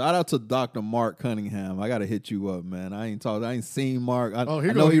 Shout out to Dr. Mark Cunningham. I gotta hit you up, man. I ain't seen Mark. I Oh,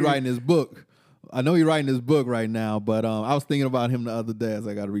 know gonna he hit- writing his book. I know he writing his book right now, but I was thinking about him the other day as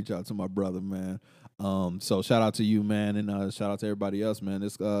I gotta reach out to my brother, man. So shout out to you, man, and shout out to everybody else, man.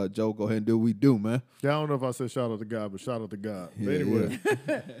 This Joe, go ahead and do what we do, man. Yeah, I don't know if I said shout out to God, but shout out to God. But Yeah, anyway,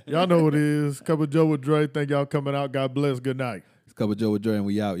 y'all know what it is. Cup of Joe with Dre. Thank y'all coming out. God bless. Good night. It's Cup of Joe with Dre, and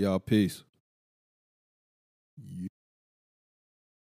we out, y'all. Peace. Yeah.